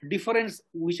difference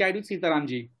which I do with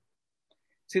Sitaramji.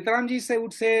 Sitaramji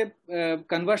would say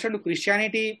conversion to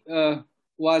Christianity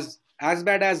was as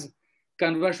bad as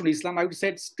conversion to Islam. I would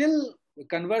say still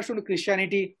conversion to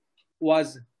Christianity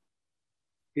was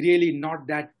really not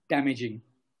that damaging.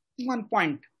 One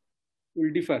point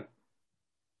will differ.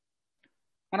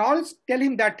 And I always tell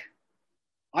him that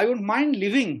I wouldn't mind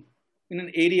living in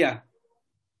an area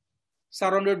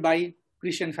surrounded by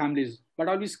Christian families, but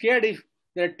I'll be scared if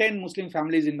there are 10 Muslim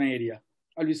families in my area.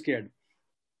 I'll be scared.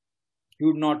 He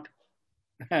would not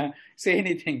say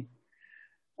anything.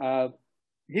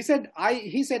 He said,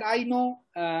 I know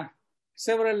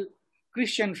several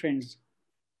Christian friends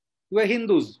who are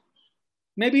Hindus.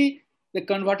 Maybe they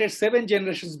converted 7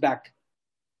 generations back.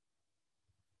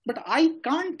 But I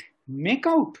can't make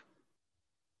out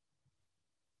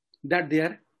that they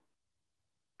are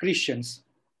Christians.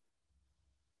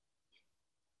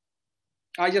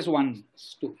 I just one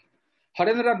story.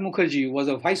 Rabindranath Mukherji was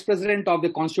a vice president of the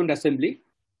Constituent Assembly,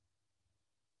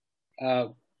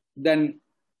 then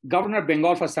governor of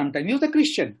Bengal for some time. He was a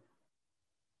Christian.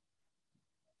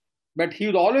 But he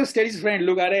would always tell his friend,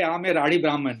 look, I'm a Radi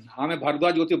Brahman. I'm a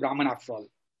Bhardwaj Jyoti Brahman after all.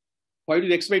 Why do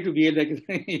you expect to behave like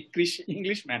a Christian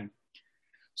Englishman?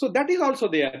 So that is also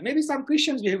there. Maybe some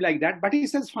Christians behave like that, but he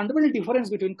says fundamental difference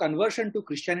between conversion to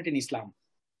Christianity and Islam.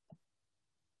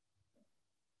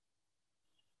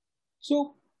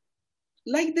 So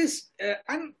like this,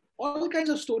 and all kinds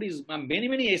of stories,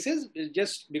 many essays,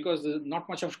 just because there's not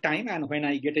much of time, and when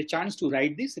I get a chance to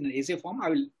write this in an essay form, I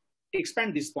will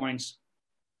expand these points.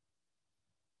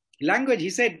 Language, he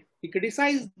said, he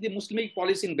criticized the Muslimic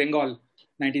policy in Bengal,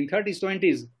 1930s,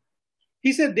 20s.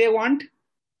 He said they want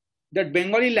that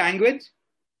Bengali language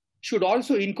should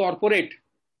also incorporate,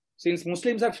 since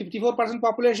Muslims have 54%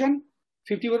 population,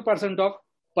 54% of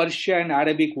Persian,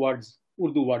 Arabic words,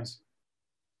 Urdu words.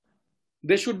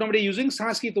 They should not be using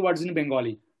Sanskrit words in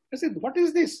Bengali. I said, what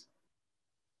is this?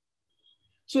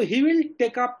 So he will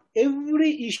take up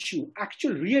every issue,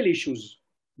 actual real issues,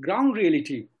 ground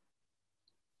reality,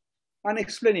 and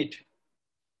explain it.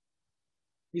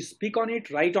 You speak on it,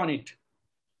 write on it.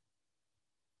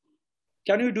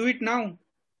 Can you do it now?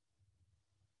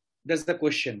 That's the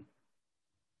question.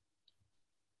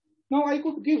 Now I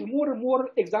could give more and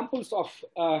more examples of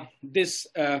this,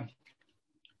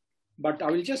 but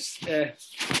I will just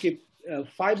keep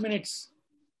 5 minutes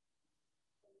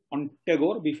on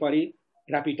Tagore before I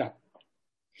wrap it up.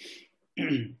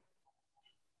 You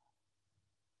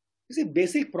see,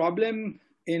 basic problem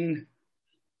in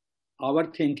our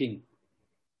thinking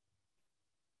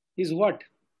is what?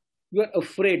 You are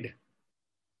afraid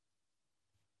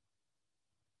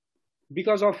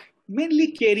because of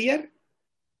mainly career,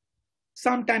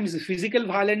 sometimes physical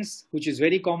violence, which is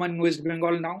very common in West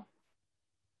Bengal now,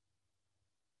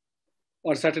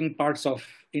 or certain parts of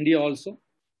India also.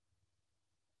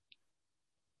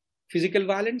 Physical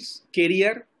violence,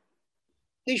 career,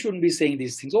 they shouldn't be saying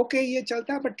these things. Okay, ye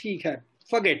chalta hai, but theek hai.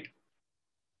 Forget.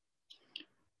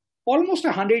 Almost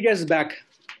 100 years back,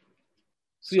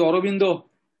 Sri Aurobindo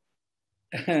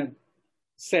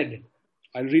said,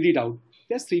 I'll read it out,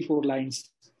 just 3-4 lines.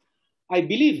 I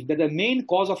believe that the main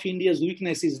cause of India's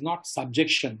weakness is not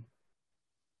subjection,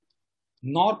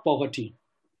 nor poverty,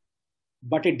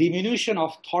 but a diminution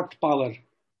of thought power,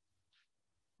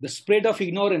 the spread of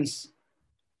ignorance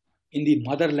in the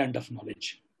motherland of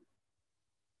knowledge.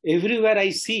 Everywhere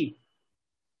I see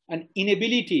an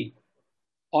inability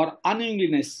or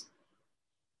unwillingness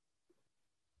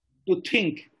to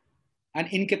think, an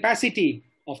incapacity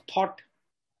of thought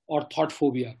or thought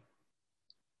phobia.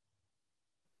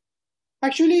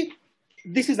 Actually,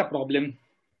 this is a problem.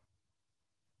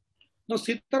 Now,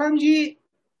 Sitaramji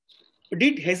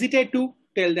did hesitate to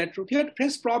tell that truth. He had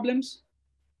faced problems.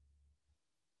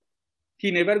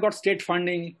 He never got state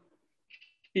funding.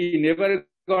 He never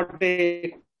got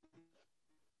a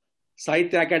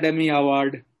Sahitya Academy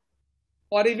Award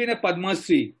or even a Padma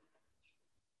Shri.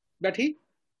 But he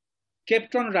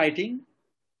kept on writing,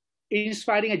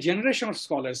 inspiring a generation of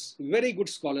scholars, very good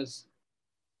scholars.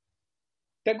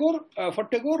 For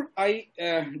Tagore, I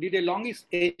did a long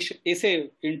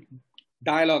essay in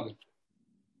Dialogue,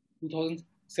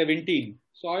 2017.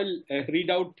 So I'll read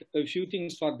out a few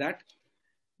things for that.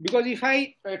 Because if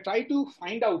I try to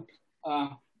find out,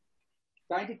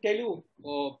 trying to tell you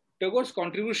Tagore's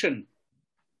contribution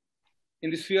in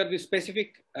the sphere of the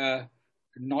specific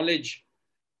knowledge,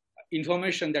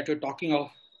 information that we're talking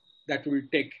of, that will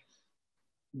take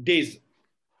days.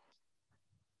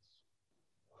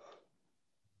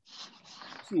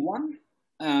 See, one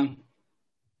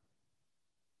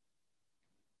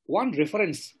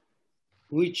reference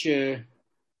which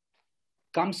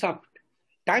comes up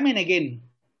time and again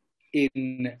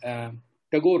in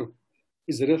Tagore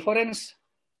is reference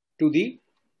to the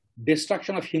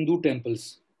destruction of Hindu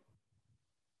temples.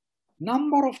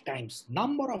 Number of times.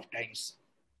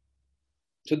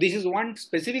 So this is one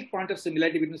specific point of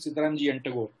similarity between Sitaramji and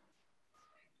Tagore.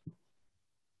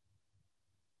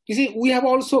 You see, we have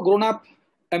also grown up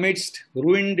amidst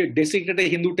ruined,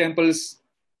 desecrated Hindu temples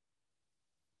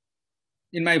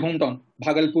in my hometown,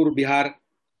 Bhagalpur, Bihar.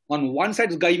 On one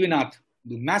side is Gaivinath,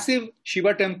 the massive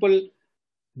Shiva temple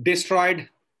destroyed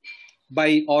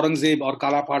by Aurangzeb or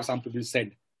Kalapad, some people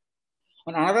said.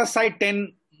 On another side,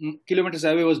 10 kilometers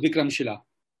away was Bikramshila.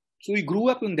 So we grew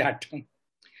up in that.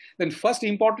 Then first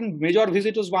important major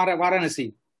visit was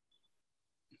Varanasi.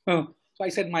 So I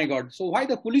said, my God, so why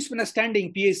the policemen are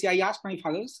standing, PAC? I asked my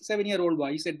father, 7-year-old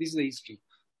boy, he said, this is the history.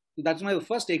 So that's my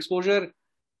first exposure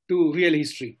to real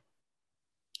history.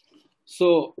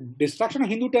 So destruction of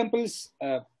Hindu temples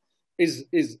is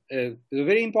a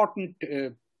very important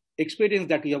experience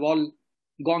that we have all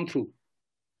gone through.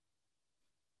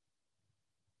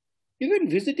 Even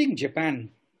visiting Japan,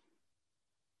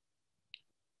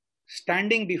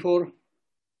 standing before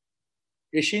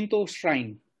a Shinto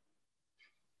shrine.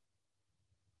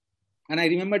 And I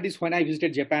remember this when I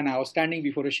visited Japan, I was standing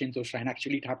before a Shinto shrine.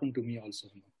 Actually, it happened to me also.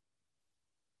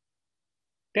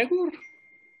 Tagore,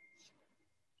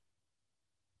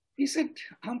 he said,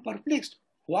 I'm perplexed.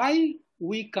 Why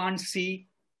we can't see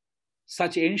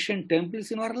such ancient temples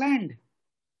in our land?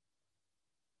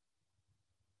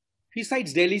 He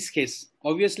cites Delhi's case.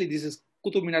 Obviously, this is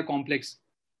Qutub Minar complex.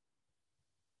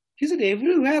 He said,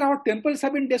 everywhere our temples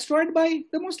have been destroyed by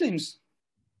the Muslims.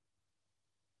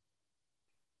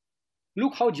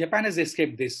 Look how Japan has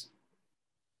escaped this.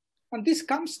 And this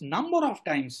comes number of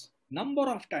times in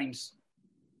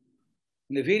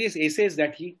the various essays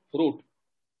that he wrote.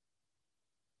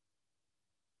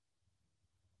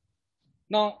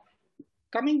 Now,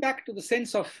 coming back to the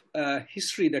sense of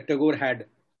history that Tagore had,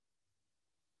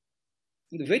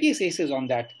 the various essays on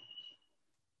that,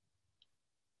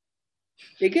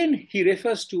 again, he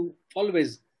refers to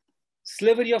always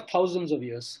slavery of thousands of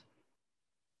years.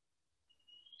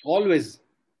 Always.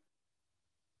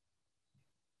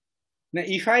 Now,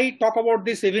 if I talk about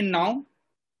this even now,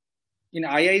 in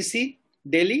IIC,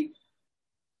 Delhi,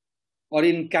 or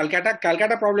in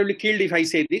Calcutta probably killed if I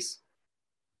say this.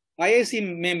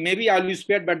 IIC, maybe I'll be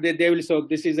spared, but they will say,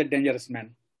 this is a dangerous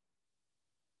man.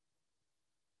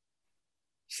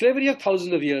 Slavery of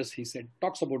thousands of years, he said,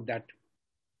 talks about that.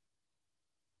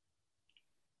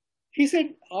 He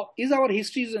said, is our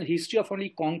history a history of only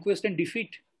conquest and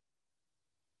defeat?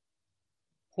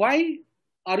 Why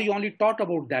are you only taught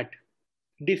about that?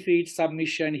 Defeat,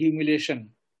 submission,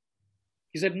 humiliation.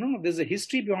 He said, no, there's a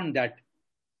history beyond that.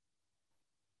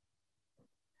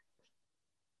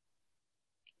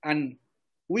 And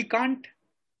we can't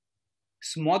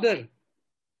smother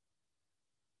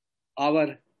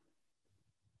our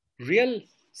real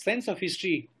sense of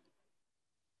history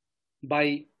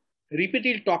by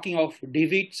repeatedly talking of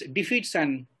defeats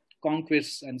and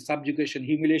conquests and subjugation,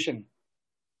 humiliation.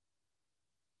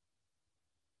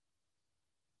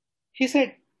 He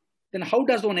said, then how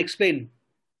does one explain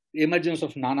the emergence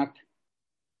of Nanak,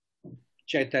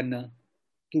 Chaitanya,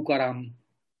 Tukaram,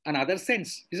 and other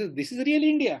saints? He says, this is real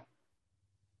India.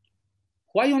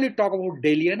 Why only talk about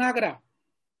Delhi and Agra?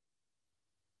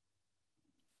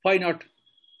 Why not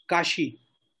Kashi,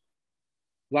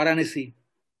 Varanasi,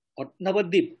 or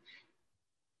Navadvip?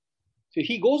 So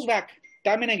he goes back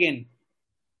time and again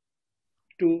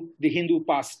to the Hindu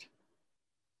past.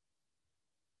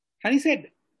 And he said,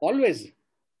 always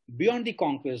beyond the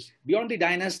conquest, beyond the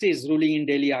dynasties ruling in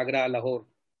Delhi, Agra, Lahore,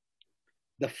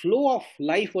 the flow of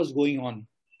life was going on.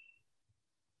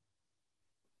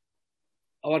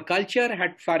 Our culture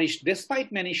had flourished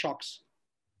despite many shocks.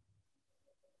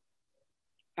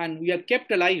 And we have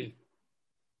kept alive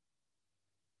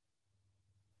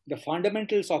the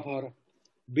fundamentals of our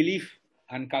belief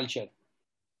and culture.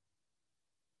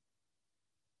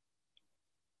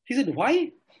 He said,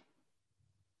 why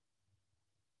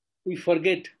we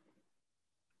forget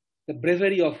the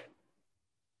bravery of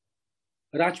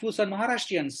Rajputs and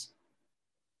Maharashtrians?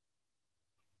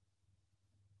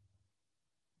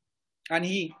 And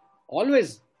he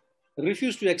always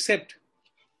refused to accept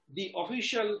the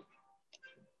official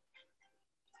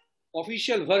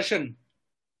version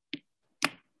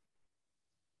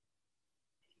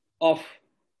of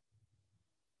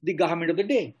the government of the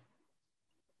day.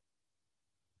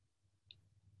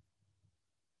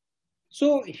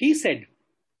 So he said,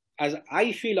 as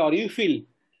I feel or you feel,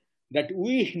 that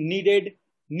we needed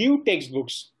new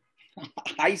textbooks.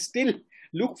 I still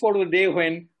look for the day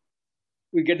when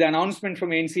we get the announcement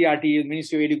from NCERT,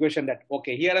 Ministry of Education, that,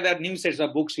 okay, here are the new sets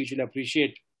of books we should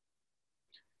appreciate.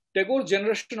 Tagore's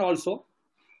generation also,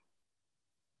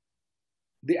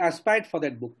 they aspired for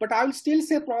that book. But I will still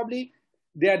say probably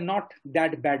they are not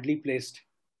that badly placed.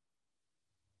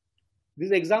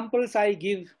 These examples I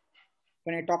give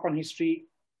when I talk on history,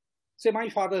 say my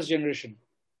father's generation,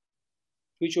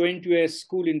 which went to a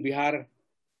school in Bihar,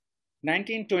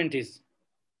 1920s.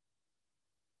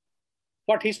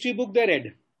 What history book they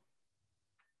read?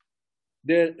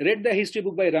 They read the history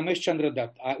book by Ramesh Chandra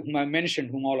Dutt, whom I mentioned,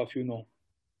 whom all of you know.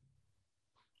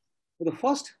 The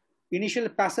first initial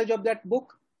passage of that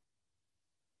book,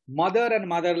 mother and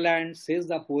motherland, says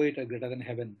the poet, are greater than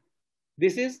heaven.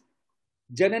 This is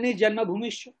Janani Janma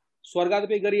Bhumishya,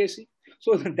 Swargadape Gariyesi.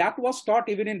 So that was taught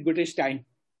even in British time.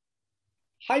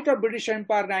 Height of British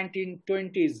Empire,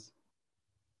 1920s.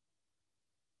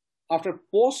 After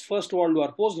post-First World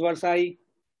War, post-Versailles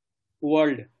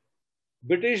world,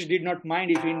 British did not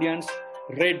mind if Indians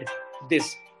read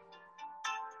this.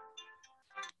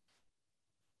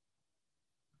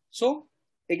 So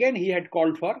again, he had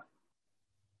called for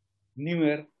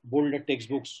newer, bolder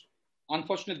textbooks.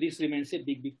 Unfortunately, this remains a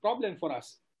big problem for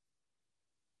us.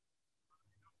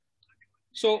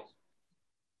 So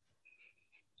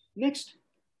next,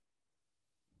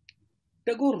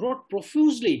 Tagore wrote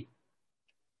profusely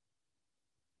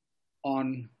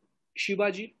on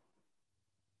Shivaji,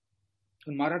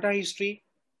 on Maratha history,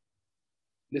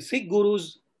 the Sikh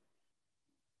gurus,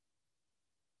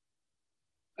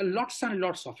 lots and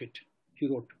lots of it he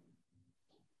wrote.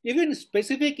 Even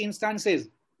specific instances,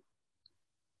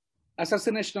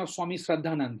 assassination of Swami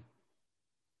Shraddhanand,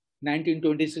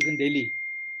 1926 in Delhi,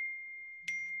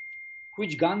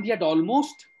 which Gandhi had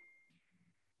almost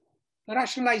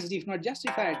rationalized, if not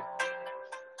justified.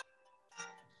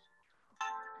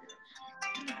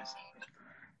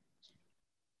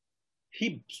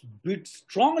 He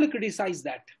strongly criticized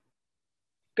that,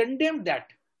 condemned that.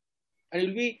 And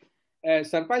you'll be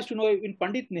surprised to know even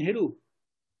Pandit Nehru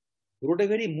wrote a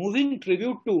very moving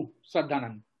tribute to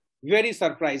Shraddhanand. Very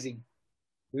surprising,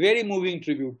 very moving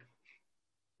tribute.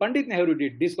 Pandit Nehru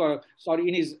did this,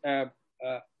 in his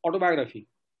autobiography.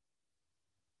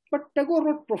 But Tagore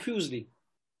wrote profusely.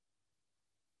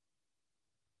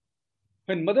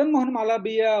 When Madan Mohan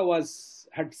Malviya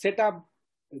had set up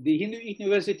the Hindu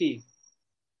University,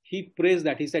 he praised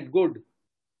that. He said, good,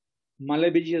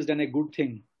 Malviya has done a good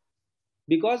thing.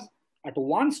 Because at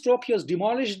one stroke, he has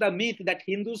demolished the myth that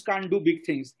Hindus can't do big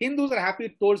things. Hindus are happy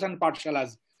with tolls and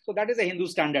pathshalas. So that is a Hindu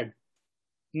standard.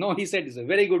 No, he said, it's a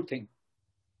very good thing.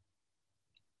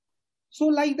 So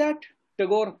like that,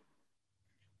 Tagore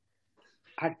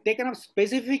had taken up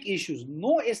specific issues,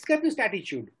 no escapist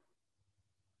attitude.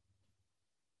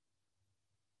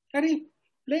 And he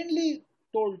plainly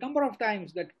told a number of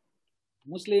times that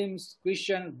Muslims,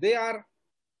 Christians, they are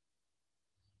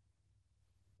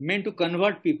meant to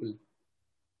convert people.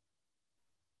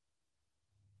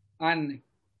 And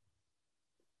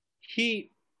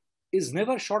he is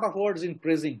never short of words in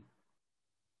praising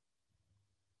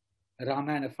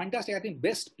Ramayana. Fantastic, I think,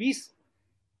 best piece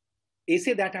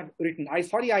essay that I've written. I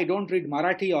don't read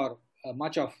Marathi or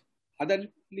much of other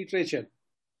literature.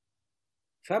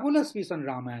 Fabulous piece on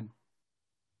Ramayana.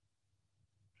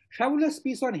 Fabulous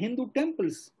piece on Hindu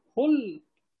temples. Whole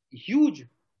huge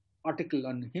article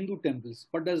on Hindu temples.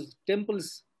 What does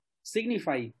temples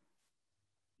signify?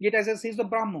 Yet as I say, he's the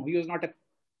Brahmo. He was not a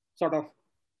sort of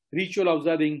ritual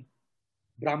observing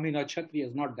Brahmin or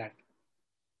Kshatriyas, not that.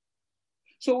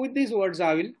 So with these words,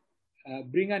 I will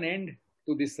bring an end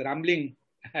to this rambling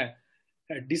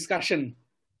discussion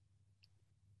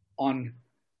on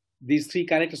these three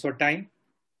characters for time.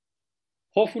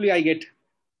 hopefully I get,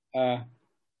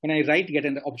 when I get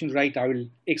an opportunity to write, I will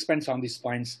expand on these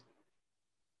points.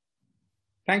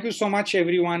 Thank you so much,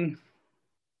 everyone,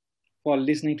 for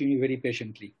listening to me very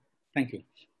patiently. Thank you.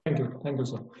 Thank you,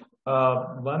 sir.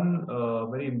 One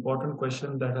very important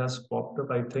question that has popped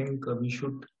up, I think we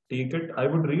should take it. I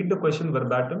would read the question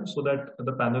verbatim so that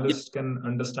the panelists can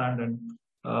understand. And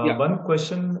one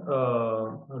question,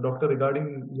 Doctor,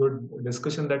 regarding your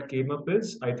discussion that came up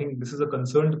is, I think this is a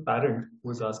concerned parent who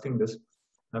is asking this.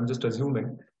 I'm just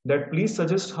assuming that please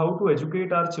suggest how to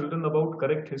educate our children about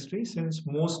correct history, since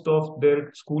most of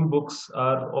their school books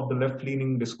are of the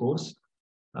left-leaning discourse.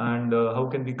 And how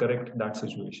can we correct that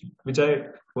situation, which I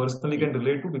personally can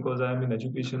relate to because I am in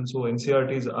education. So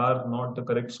NCRTs are not the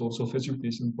correct source of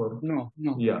education for. No.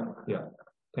 Yeah.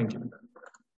 Thank you.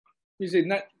 You see,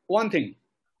 one thing.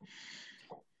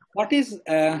 What is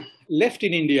left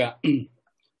in India? You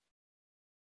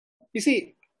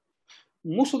see,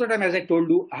 most of the time, as I told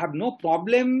you, I have no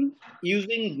problem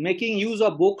making use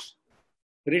of books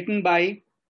written by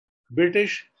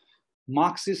British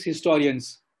Marxist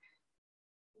historians.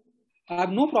 I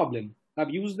have no problem. I've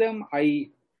used them,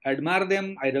 I admire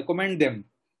them, I recommend them.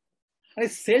 I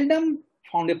seldom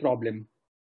found a problem.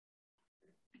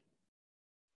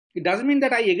 It doesn't mean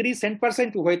that I agree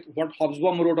 100% with what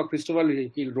Hobsbawm wrote or Christopher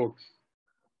Hill wrote.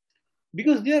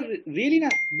 Because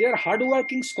they are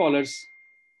hardworking scholars.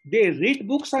 They read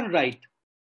books and write.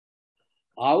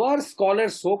 Our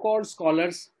scholars, so-called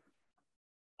scholars,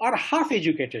 are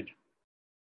half-educated.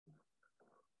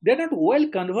 They're not well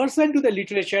conversant to the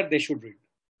literature they should read.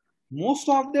 Most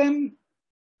of them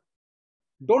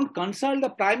don't consult the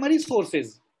primary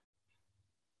sources.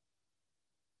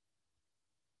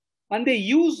 And they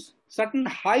use certain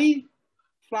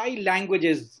high-fly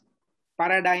languages,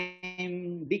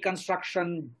 paradigm,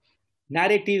 deconstruction,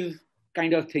 narrative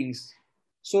kind of things.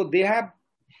 So they have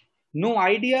no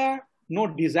idea, no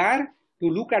desire to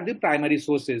look at the primary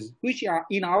sources, which are,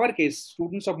 in our case,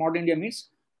 students of modern India means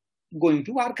going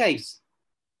to archives.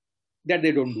 That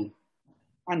they don't do.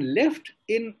 And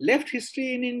left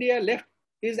history in India, left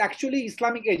is actually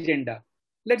Islamic agenda.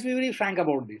 Let's be very frank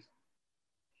about this.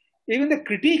 Even the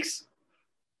critics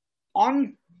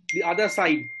on the other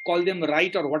side, call them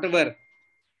right or whatever,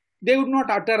 they would not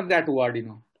utter that word,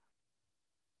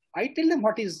 I tell them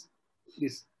what is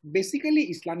this. Basically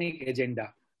Islamic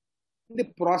agenda. The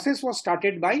process was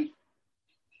started by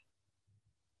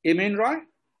M.N. Roy,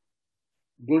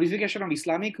 glorification of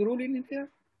Islamic rule in India.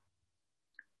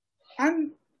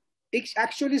 And it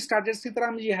actually started,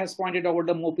 SITARAM ji has pointed out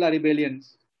the Mopla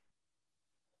rebellions.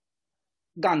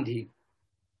 Gandhi.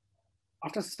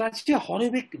 After such a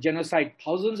horrific genocide,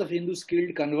 thousands of Hindus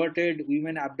killed, converted,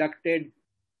 women abducted,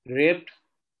 raped,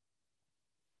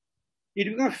 it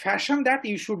became a fashion that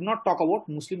you should not talk about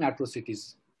Muslim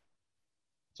atrocities.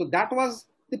 So that was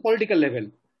the political level.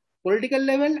 Political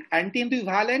level, anti-Hindu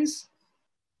violence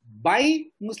by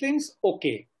Muslims,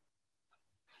 okay.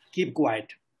 Keep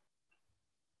quiet.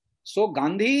 So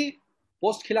Gandhi,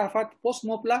 post-Khilafat,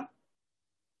 post-Mopla,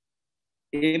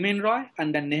 M.N. Roy,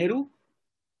 and then Nehru,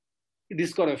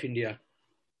 discovery of India.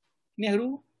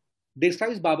 Nehru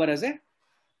describes Babar as a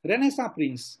Renaissance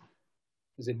prince,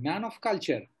 as a man of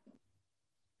culture.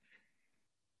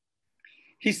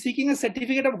 He's seeking a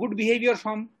certificate of good behavior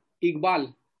from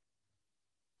Iqbal,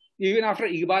 even after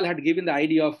Iqbal had given the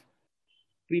idea of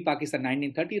pre-Pakistan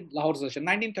 1930, Lahore session,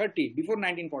 1930, before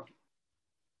 1940.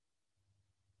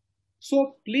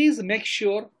 So please make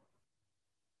sure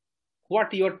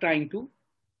what you're trying to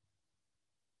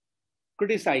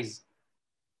criticize.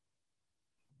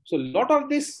 So a lot of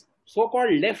this so-called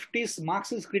leftist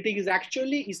Marxist critique is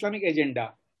actually Islamic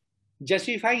agenda,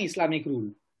 justifying Islamic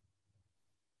rule.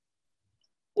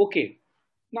 Okay.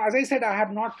 Now, as I said, I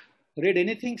have not read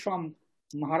anything from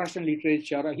Maharashtrian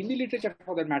literature or Hindi literature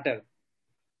for that matter.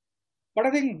 But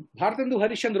I think Bharatendu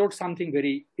Harishan wrote something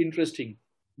very interesting,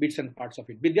 bits and parts of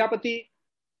it. Vidyapati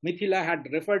Mithila had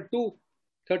referred to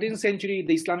 13th century,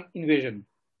 the Islamic invasion.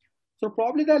 So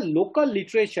probably the local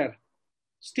literature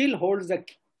still holds the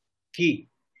key.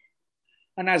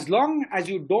 And as long as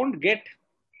you don't get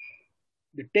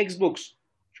the textbooks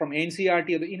from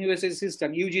NCRT or the university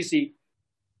system, UGC,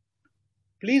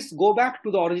 please go back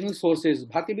to the original sources.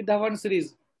 Bhakti Vidyavan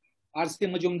series, R.C.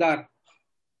 Majumdar,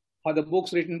 or the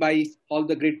books written by all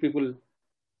the great people,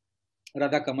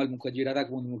 Radha Kamal Mukherji, Radha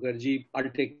Kamal Mukherji,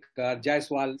 Altekar,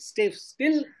 Jaiswal,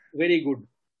 still very good.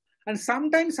 And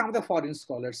sometimes some of the foreign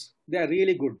scholars, they are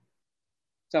really good.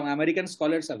 Some American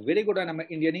scholars are very good on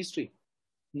Indian history.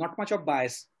 Not much of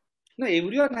bias. No,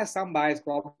 everyone has some bias.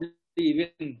 Probably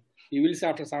even you will say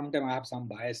after some time I have some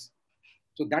bias.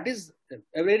 So that is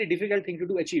a very difficult thing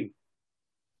to achieve.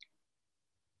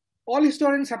 All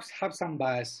historians have some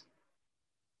bias.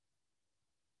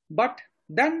 But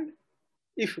then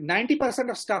if 90%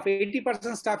 of stuff,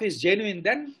 80% stuff is genuine,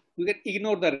 then you can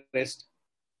ignore the rest.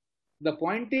 The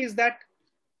point is that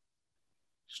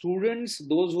students,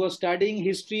 those who are studying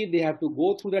history, they have to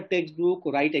go through the textbook,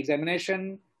 write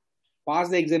examination, pass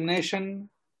the examination,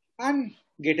 and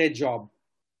get a job.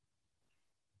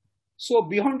 So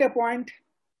beyond a point,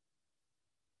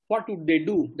 what would they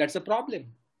do? That's a problem.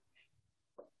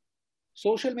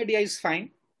 Social media is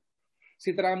fine.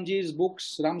 Sitaramji's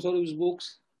books, Ramswaru's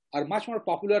books are much more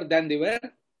popular than they were,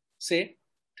 say,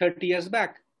 30 years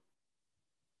back.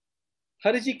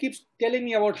 Hariji keeps telling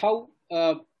me about how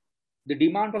the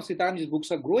demand for Sitaramji's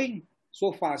books are growing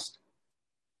so fast.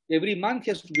 Every month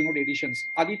he has to bring out editions.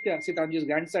 Aditya, Sitaramji's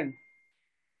grandson,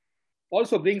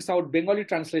 also brings out Bengali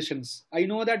translations. I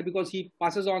know that because he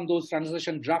passes on those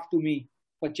translation draft to me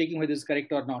for checking whether it's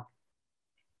correct or not.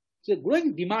 So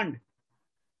growing demand.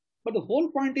 But the whole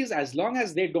point is, as long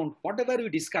as they don't, whatever we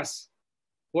discuss,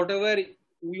 whatever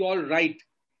we all write,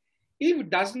 if it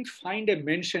doesn't find a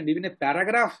mention, even a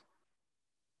paragraph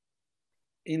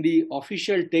in the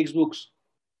official textbooks,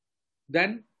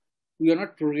 then we are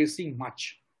not progressing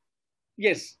much.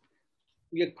 Yes,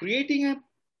 we are creating a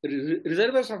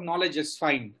reservoirs of knowledge is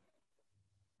fine,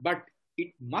 but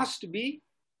it must be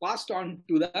passed on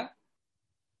to the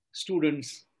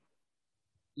students,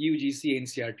 UGC,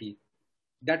 NCERT.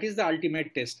 That is the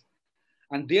ultimate test.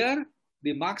 And there,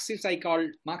 the Marxists, I call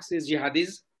Marxist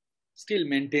jihadis, still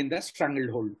maintain the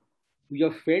stranglehold. We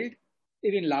have failed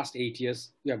even last 8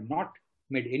 years. We have not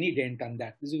made any dent on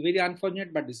that. This is very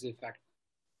unfortunate, but this is a fact.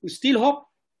 We still hope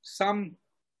some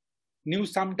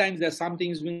news, sometimes there's some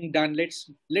things being done.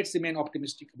 Let's remain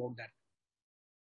optimistic about that.